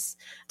ones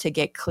to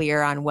get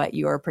clear on what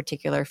your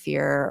particular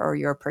fear or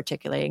your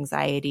particular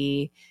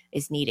anxiety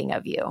is needing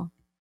of you.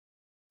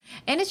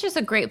 And it's just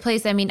a great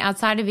place. I mean,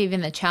 outside of even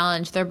the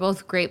challenge, they're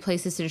both great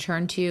places to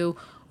turn to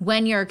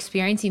when you're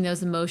experiencing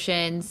those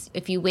emotions.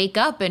 If you wake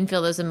up and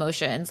feel those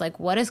emotions, like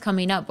what is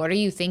coming up? What are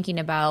you thinking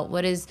about?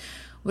 What is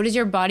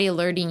your body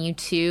alerting you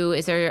to?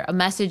 Is there a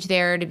message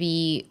there to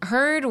be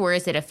heard, or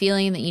is it a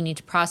feeling that you need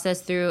to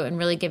process through, and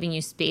really giving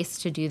you space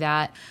to do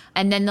that?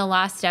 And then the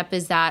last step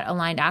is that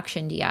aligned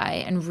action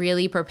DI and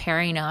really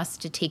preparing us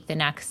to take the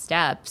next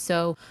step.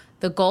 So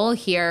the goal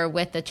here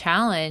with the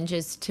challenge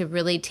is to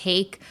really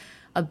take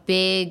a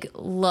big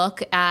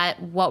look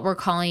at what we're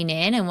calling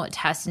in and what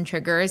tests and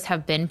triggers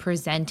have been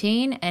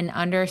presenting, and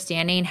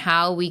understanding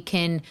how we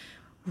can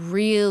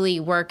really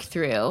work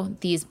through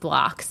these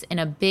blocks in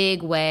a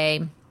big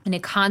way, in a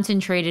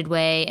concentrated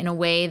way, in a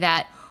way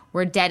that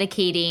we're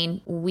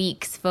dedicating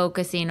weeks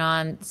focusing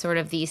on sort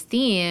of these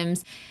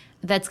themes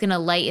that's going to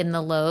lighten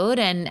the load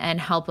and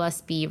help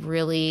us be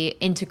really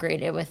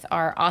integrated with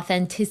our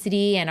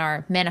authenticity and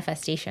our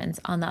manifestations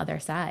on the other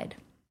side.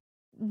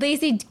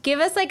 Lacey, give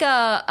us like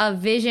a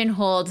vision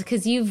hold,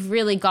 because you've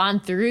really gone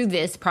through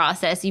this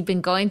process. You've been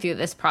going through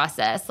this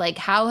process. Like,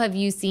 how have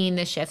you seen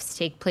the shifts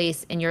take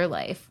place in your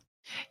life?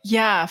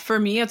 Yeah, for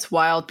me, it's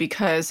wild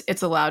because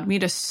it's allowed me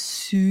to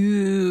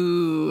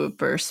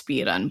super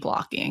speed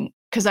unblocking,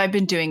 because I've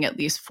been doing at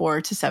least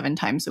 4 to 7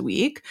 times a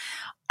week.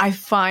 I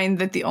find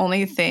that the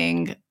only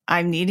thing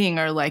I'm needing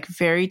are like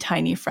very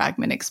tiny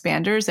fragment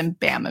expanders, and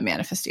bam, a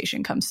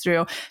manifestation comes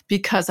through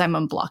because I'm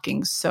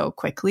unblocking so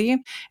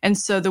quickly. And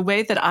so the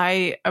way that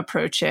I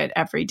approach it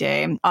every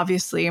day,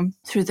 obviously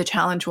through the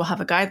challenge, we'll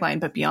have a guideline,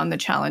 but beyond the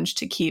challenge,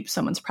 to keep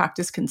someone's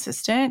practice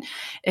consistent,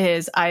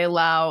 is I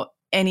allow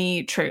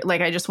any trigger,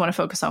 like I just want to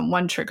focus on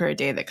one trigger a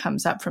day that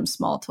comes up from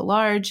small to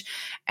large.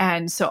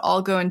 And so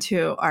I'll go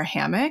into our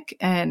hammock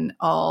and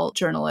I'll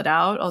journal it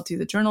out. I'll do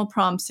the journal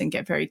prompts and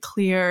get very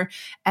clear.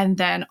 And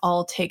then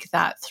I'll take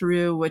that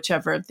through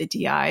whichever of the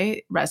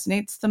DI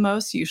resonates the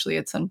most. Usually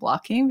it's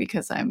unblocking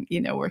because I'm,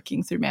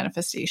 working through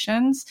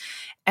manifestations.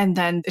 And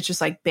then it's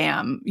just like,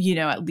 bam,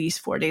 at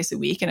least 4 days a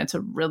week. And it's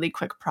a really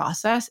quick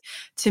process.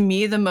 To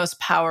me, the most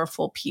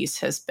powerful piece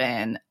has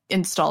been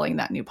installing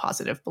that new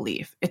positive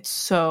belief. It's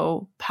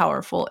so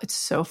powerful. It's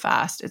so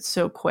fast. It's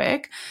so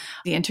quick.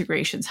 The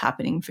integration's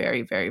happening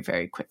very, very,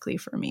 very quickly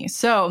for me.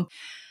 So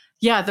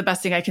yeah, the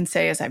best thing I can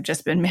say is I've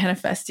just been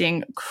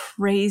manifesting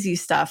crazy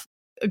stuff.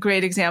 A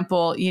great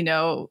example,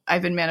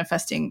 I've been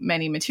manifesting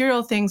many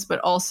material things, but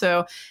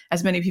also,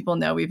 as many people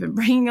know, we've been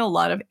bringing a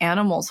lot of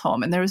animals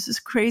home. And there was this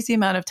crazy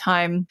amount of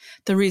time.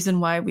 The reason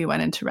why we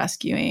went into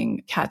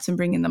rescuing cats and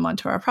bringing them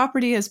onto our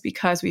property is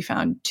because we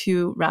found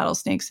 2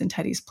 rattlesnakes in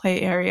Teddy's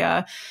play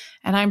area.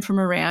 And I'm from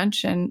a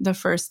ranch. And the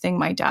first thing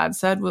my dad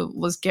said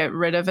was get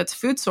rid of its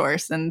food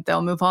source and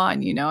they'll move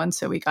on, And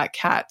so we got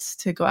cats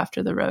to go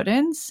after the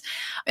rodents.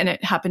 And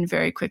it happened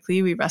very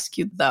quickly. We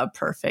rescued the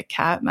perfect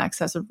cat. Max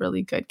has a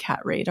really good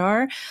cat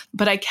radar.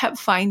 But I kept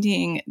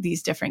finding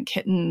these different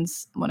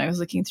kittens when I was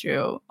looking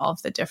through all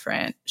of the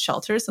different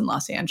shelters in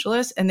Los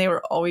Angeles. And they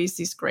were always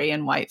these gray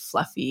and white,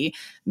 fluffy,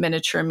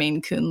 miniature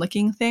Maine Coon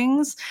looking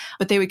things.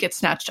 But they would get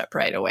snatched up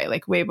right away,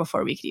 like way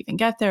before we could even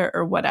get there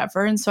or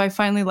whatever. And so I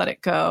finally let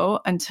it go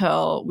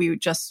until we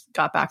just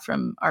got back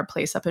from our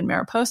place up in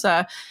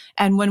Mariposa.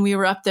 And when we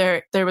were up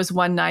there, there was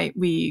one night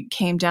we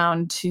came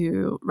down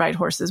to ride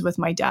horses with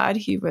my dad.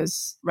 He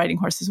was riding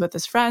horses with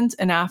his friends.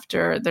 And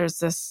after, there's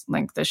this,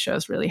 like, this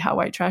shows really how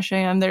white trash I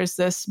am. There's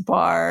this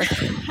bar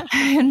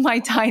in my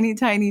tiny,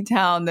 tiny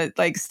town that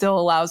like still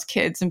allows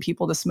kids and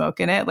people to smoke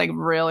in it, like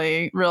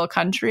really real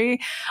country.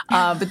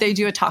 But they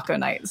do a taco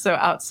night. So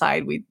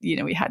outside we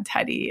had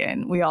Teddy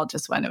and we all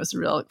just went. It was a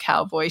real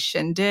cowboy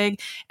shindig.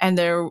 And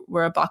there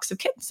were a box of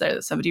kittens there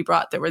that somebody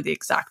brought that were the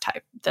exact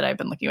type that I've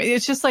been looking at.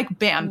 It's just like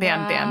bam,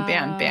 bam, bam,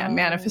 bam, bam.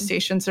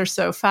 Manifestations are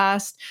so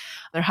fast.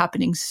 They're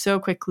happening so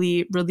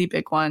quickly, really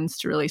big ones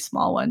to really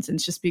small ones. And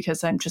it's just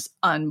because I'm just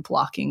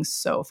unblocking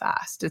so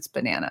fast. It's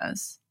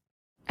bananas.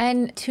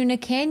 And Tuna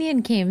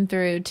Canyon came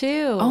through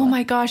too. Oh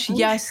my gosh.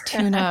 Yes,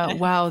 Tuna.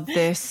 Wow.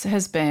 This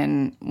has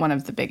been one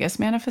of the biggest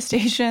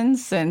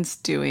manifestations since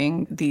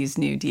doing these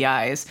new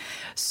DIs.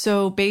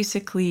 So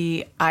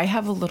basically, I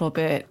have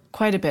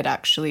quite a bit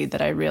actually,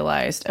 that I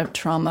realized of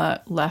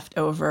trauma left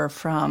over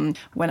from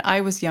when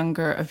I was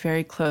younger. A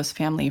very close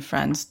family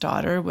friend's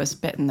daughter was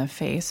bit in the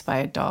face by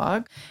a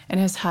dog and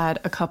has had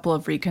a couple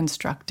of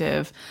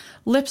reconstructive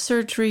lip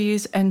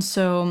surgeries. And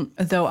so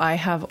though I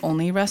have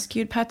only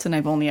rescued pets and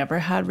I've only ever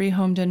had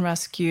rehomed and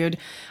rescued,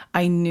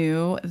 I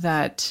knew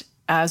that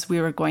as we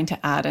were going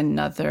to add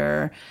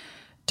another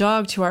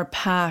dog to our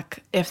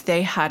pack, if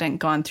they hadn't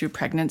gone through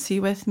pregnancy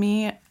with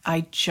me,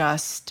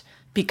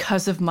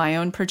 because of my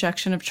own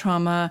projection of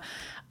trauma,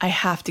 I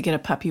have to get a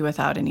puppy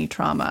without any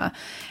trauma.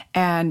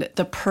 And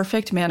the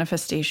perfect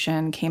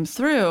manifestation came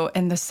through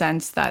in the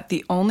sense that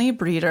the only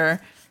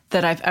breeder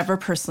that I've ever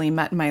personally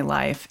met in my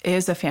life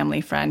is a family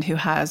friend who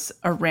has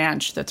a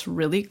ranch that's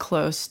really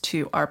close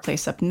to our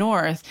place up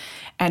north.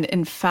 And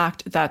in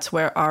fact, that's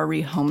where our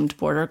rehomed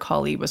border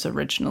collie was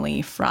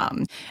originally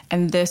from.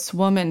 And this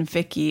woman,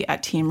 Vicky,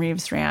 at Team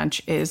Reeves Ranch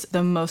is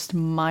the most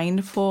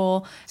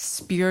mindful,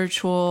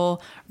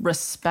 spiritual,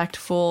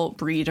 respectful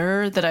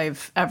breeder that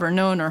I've ever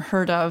known or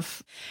heard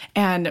of.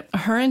 And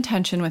her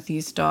intention with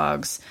these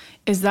dogs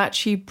is that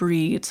she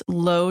breeds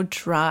low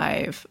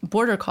drive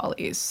border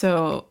collies.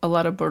 So a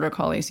lot of border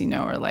collies,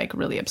 are like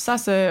really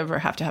obsessive or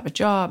have to have a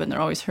job and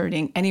they're always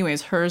hurting.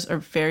 Anyways, hers are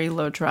very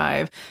low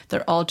drive.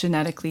 They're all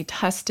genetically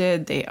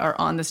tested. They are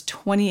on this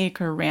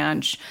 20-acre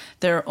ranch.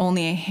 There are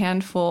only a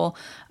handful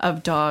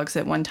of dogs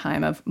at one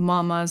time of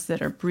mamas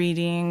that are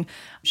breeding.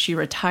 She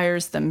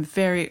retires them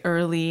very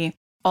early.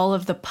 All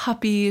of the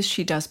puppies,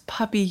 she does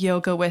puppy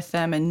yoga with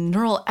them and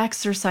neural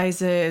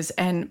exercises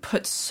and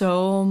puts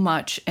so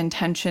much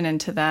intention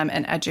into them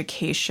and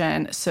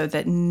education so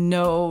that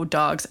no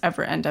dogs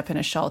ever end up in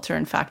a shelter.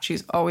 In fact,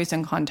 she's always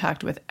in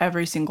contact with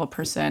every single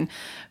person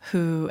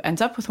who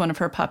ends up with one of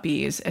her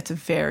puppies. It's a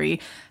very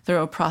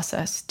thorough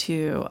process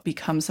to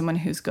become someone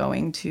who's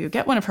going to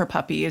get one of her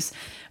puppies.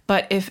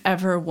 But if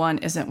ever one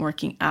isn't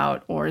working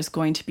out or is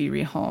going to be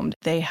rehomed,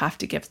 they have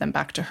to give them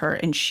back to her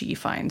and she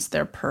finds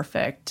their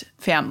perfect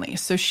family.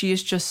 So she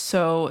is just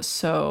so,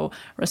 so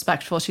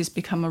respectful. She's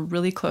become a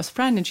really close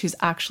friend and she's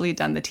actually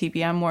done the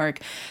TBM work.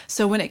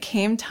 So when it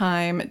came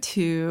time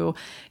to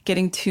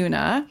getting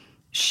Tuna,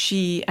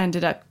 she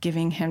ended up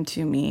giving him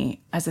to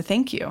me as a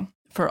thank you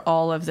for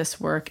all of this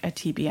work at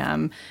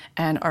TBM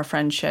and our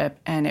friendship.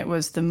 And it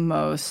was the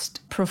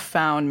most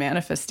profound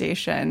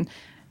manifestation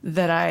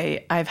that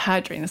I've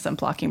had during this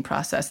unblocking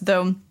process,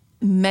 though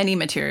many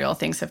material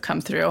things have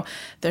come through.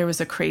 There was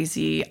a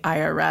crazy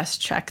IRS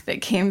check that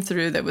came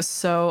through that was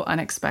so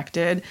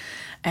unexpected,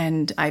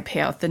 and I pay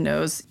out the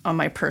nose on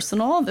my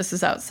personal. This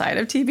is outside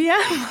of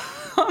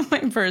TBM. on my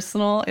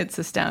personal, it's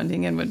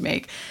astounding and would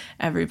make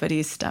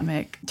everybody's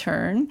stomach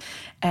turn.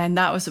 And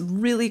that was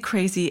really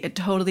crazy. It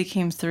totally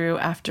came through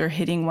after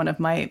hitting one of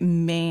my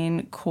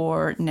main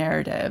core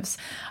narratives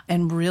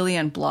and really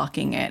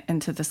unblocking it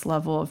into this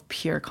level of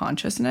pure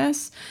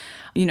consciousness.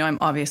 You know, I'm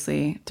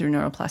obviously through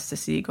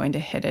neuroplasticity going to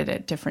hit it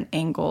at different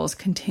angles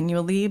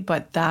continually,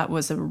 but that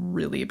was a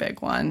really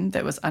big one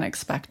that was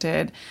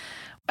unexpected.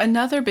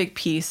 Another big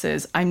piece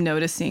is I'm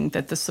noticing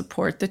that the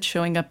support that's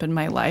showing up in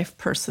my life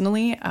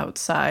personally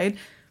outside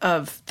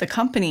of the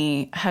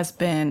company has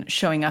been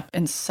showing up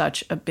in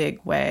such a big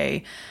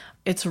way.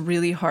 It's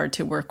really hard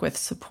to work with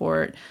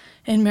support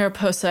in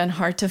Mariposa and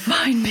hard to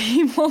find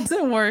people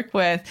to work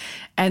with.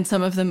 And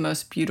some of the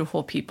most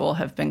beautiful people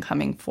have been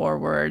coming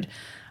forward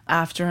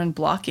after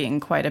unblocking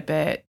quite a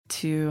bit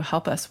to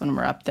help us when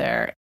we're up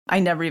there. I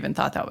never even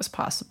thought that was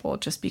possible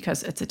just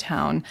because it's a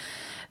town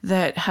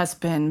that has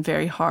been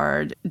very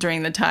hard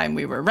during the time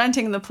we were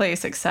renting the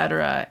place,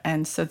 etc.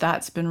 And so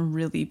that's been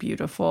really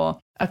beautiful.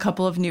 A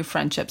couple of new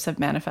friendships have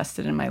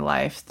manifested in my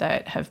life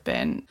that have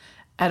been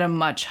at a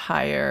much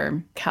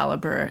higher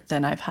caliber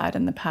than I've had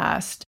in the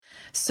past.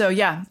 So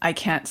yeah, I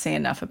can't say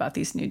enough about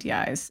these new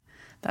DIs.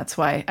 That's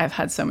why I've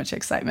had so much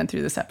excitement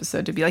through this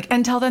episode to be like,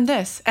 and tell them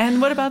this, and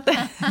what about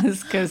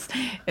this? Because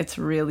it's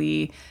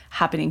really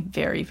happening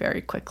very,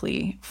 very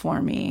quickly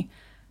for me,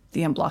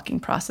 the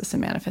unblocking process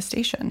and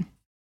manifestation.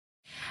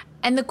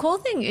 And the cool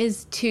thing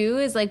is too,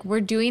 is like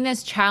we're doing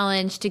this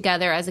challenge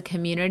together as a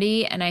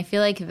community. And I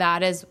feel like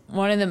that is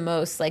one of the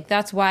most, like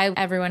that's why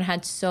everyone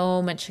had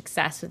so much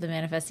success with the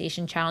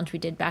manifestation challenge we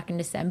did back in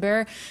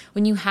December.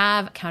 When you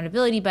have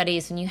accountability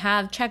buddies, when you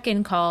have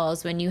check-in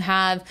calls, when you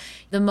have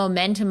the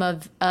momentum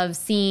of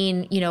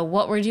seeing, you know,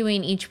 what we're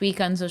doing each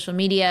week on social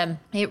media,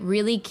 it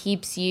really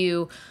keeps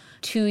you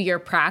to your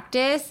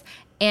practice.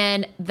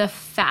 And the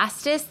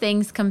fastest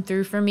things come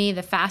through for me,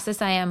 the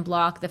fastest I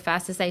unblock, the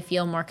fastest I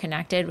feel more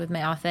connected with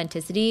my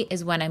authenticity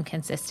is when I'm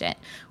consistent,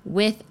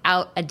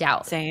 without a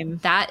doubt. Same.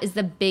 That is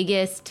the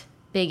biggest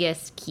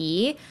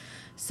key.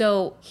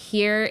 So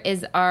here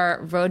is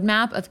our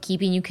roadmap of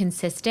keeping you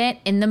consistent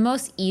in the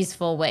most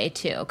easeful way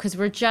too, because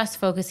we're just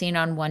focusing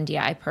on one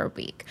DI per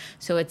week.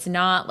 So it's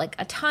not like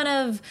a ton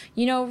of,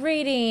 you know,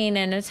 reading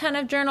and a ton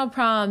of journal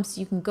prompts.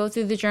 You can go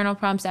through the journal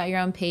prompts at your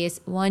own pace.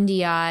 One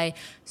DI,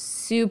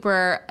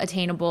 super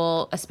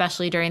attainable,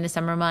 especially during the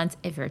summer months.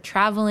 If you're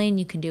traveling,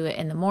 you can do it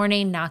in the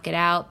morning, knock it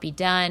out, be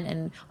done,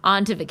 and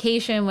on to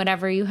vacation,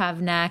 whatever you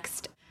have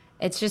next.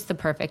 It's just the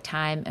perfect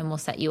time and will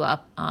set you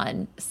up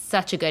on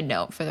such a good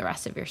note for the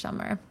rest of your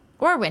summer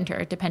or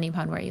winter, depending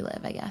upon where you live,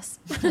 I guess.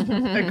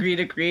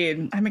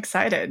 Agreed. I'm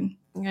excited.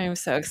 I'm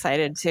so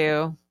excited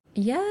too.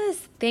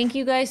 Yes. Thank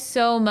you guys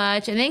so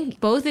much. I thank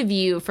both of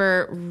you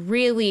for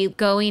really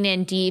going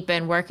in deep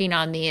and working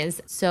on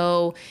these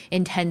so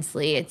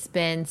intensely. It's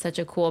been such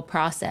a cool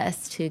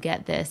process to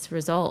get this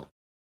result.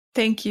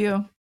 Thank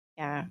you.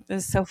 Yeah, it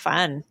was so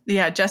fun.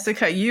 Yeah,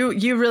 Jessica, you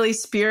really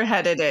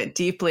spearheaded it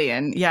deeply.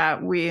 And yeah,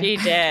 She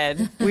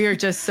did. We are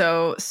just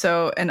so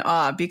in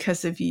awe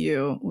because of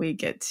you. We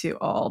get to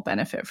all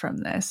benefit from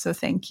this. So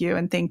thank you.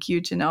 And thank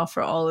you, Janelle,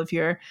 for all of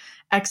your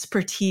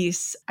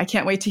expertise. I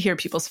can't wait to hear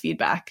people's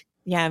feedback.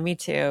 Yeah, me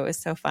too. It was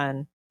so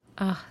fun.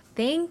 Oh,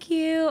 thank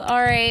you.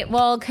 All right.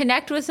 Well,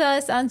 connect with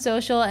us on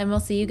social and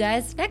we'll see you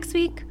guys next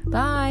week.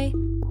 Bye.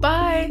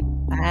 Bye.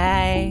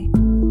 Bye.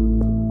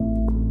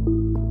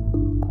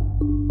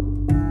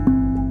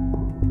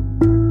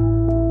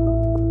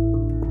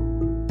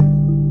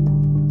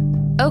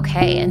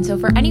 Okay, and so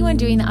for anyone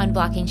doing the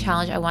unblocking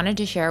challenge, I wanted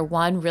to share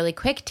one really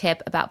quick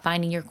tip about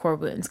finding your core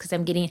wounds because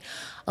I'm getting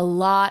a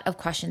lot of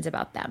questions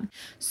about them.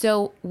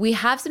 So we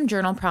have some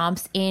journal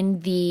prompts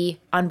in the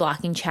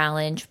unblocking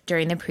challenge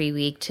during the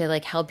pre-week to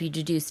like help you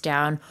deduce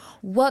down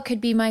what could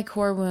be my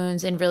core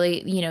wounds and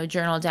really, you know,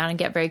 journal down and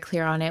get very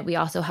clear on it. We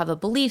also have a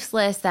beliefs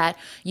list that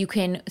you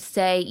can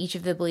say each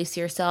of the beliefs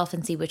to yourself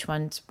and see which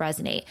ones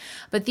resonate.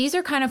 But these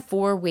are kind of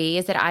 4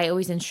 ways that I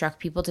always instruct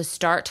people to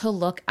start to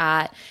look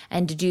at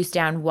and deduce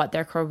down what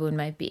their core wound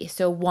might be.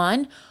 So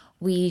 1,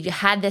 we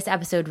had this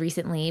episode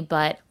recently,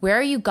 but where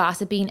are you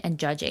gossiping and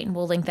judging?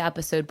 We'll link the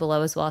episode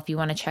below as well if you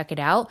want to check it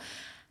out.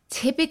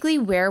 Typically,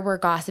 where we're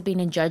gossiping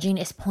and judging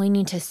is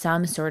pointing to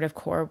some sort of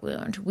core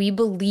wound. We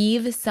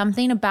believe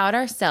something about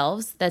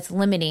ourselves that's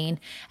limiting,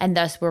 and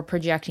thus we're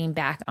projecting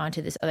back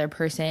onto this other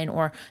person,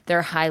 or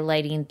they're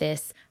highlighting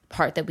this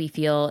part that we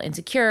feel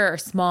insecure or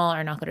small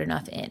or not good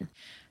enough in.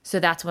 So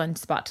that's one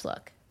spot to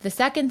look. The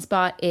second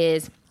spot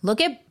is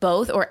look at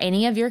both or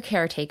any of your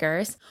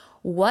caretakers.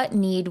 What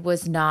need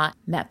was not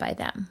met by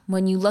them?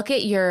 When you look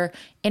at your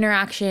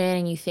interaction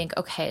and you think,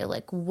 okay,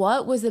 like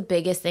what was the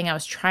biggest thing I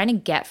was trying to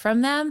get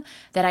from them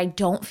that I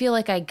don't feel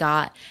like I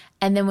got?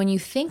 And then when you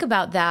think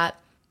about that,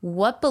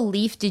 what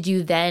belief did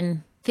you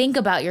then think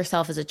about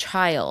yourself as a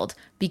child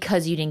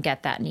because you didn't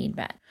get that need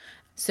met?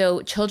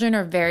 So children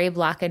are very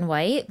black and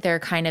white. They're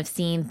kind of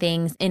seeing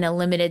things in a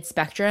limited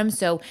spectrum.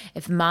 So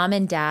if mom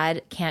and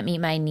dad can't meet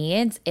my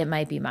needs, it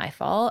might be my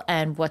fault.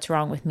 And what's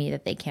wrong with me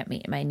that they can't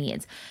meet my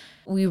needs?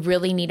 We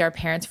really need our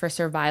parents for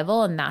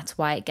survival, and that's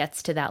why it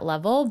gets to that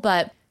level.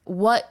 But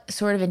what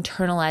sort of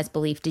internalized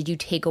belief did you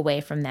take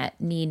away from that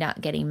need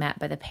not getting met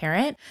by the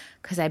parent?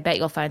 Because I bet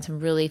you'll find some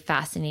really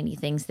fascinating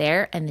things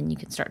there, and then you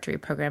can start to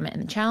reprogram it in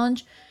the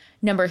challenge.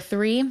 Number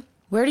 3,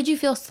 where did you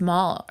feel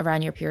small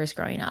around your peers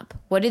growing up?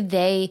 What did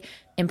they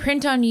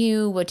imprint on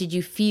you? What did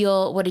you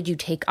feel? What did you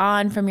take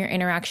on from your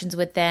interactions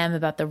with them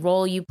about the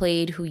role you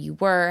played, who you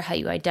were, how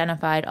you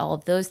identified, all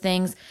of those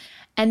things?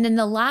 And then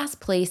the last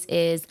place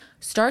is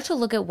start to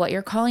look at what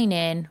you're calling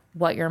in,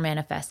 what you're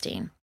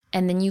manifesting.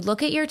 And then you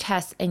look at your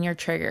tests and your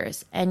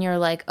triggers and you're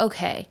like,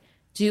 okay,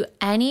 do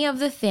any of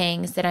the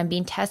things that I'm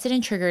being tested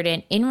and triggered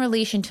in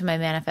relation to my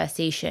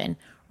manifestation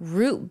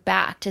root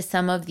back to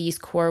some of these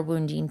core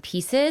wounding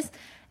pieces?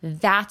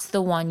 That's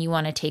the one you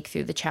want to take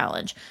through the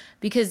challenge.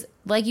 Because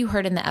like you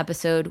heard in the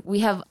episode, we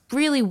have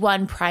really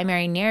one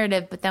primary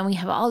narrative, but then we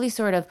have all these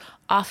sort of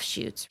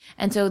offshoots.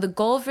 And so the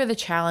goal for the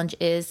challenge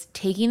is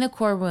taking the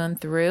core wound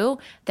through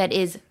that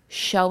is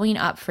showing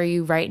up for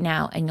you right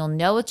now. And you'll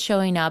know it's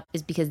showing up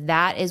is because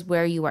that is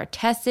where you are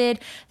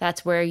tested.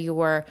 That's where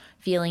you're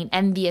feeling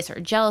envious or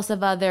jealous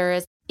of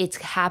others. It's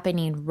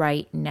happening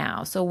right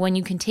now. So when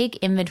you can take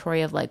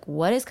inventory of like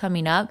what is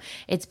coming up,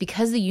 it's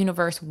because the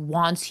universe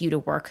wants you to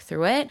work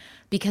through it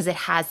because it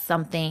has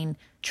something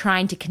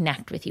trying to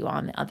connect with you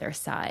on the other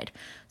side.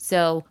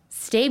 So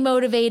stay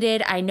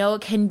motivated. I know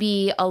it can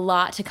be a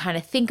lot to kind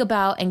of think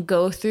about and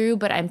go through,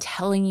 but I'm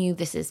telling you,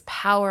 this is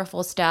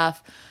powerful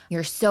stuff.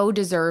 You're so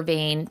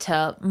deserving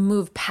to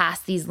move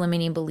past these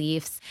limiting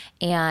beliefs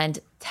and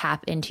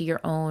tap into your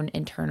own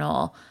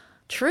internal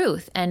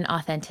truth and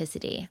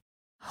authenticity.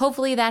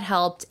 Hopefully that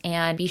helped,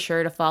 and be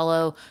sure to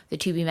follow the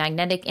To Be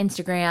Magnetic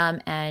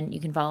Instagram, and you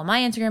can follow my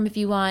Instagram if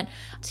you want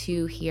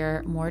to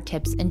hear more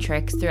tips and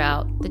tricks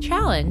throughout the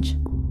challenge.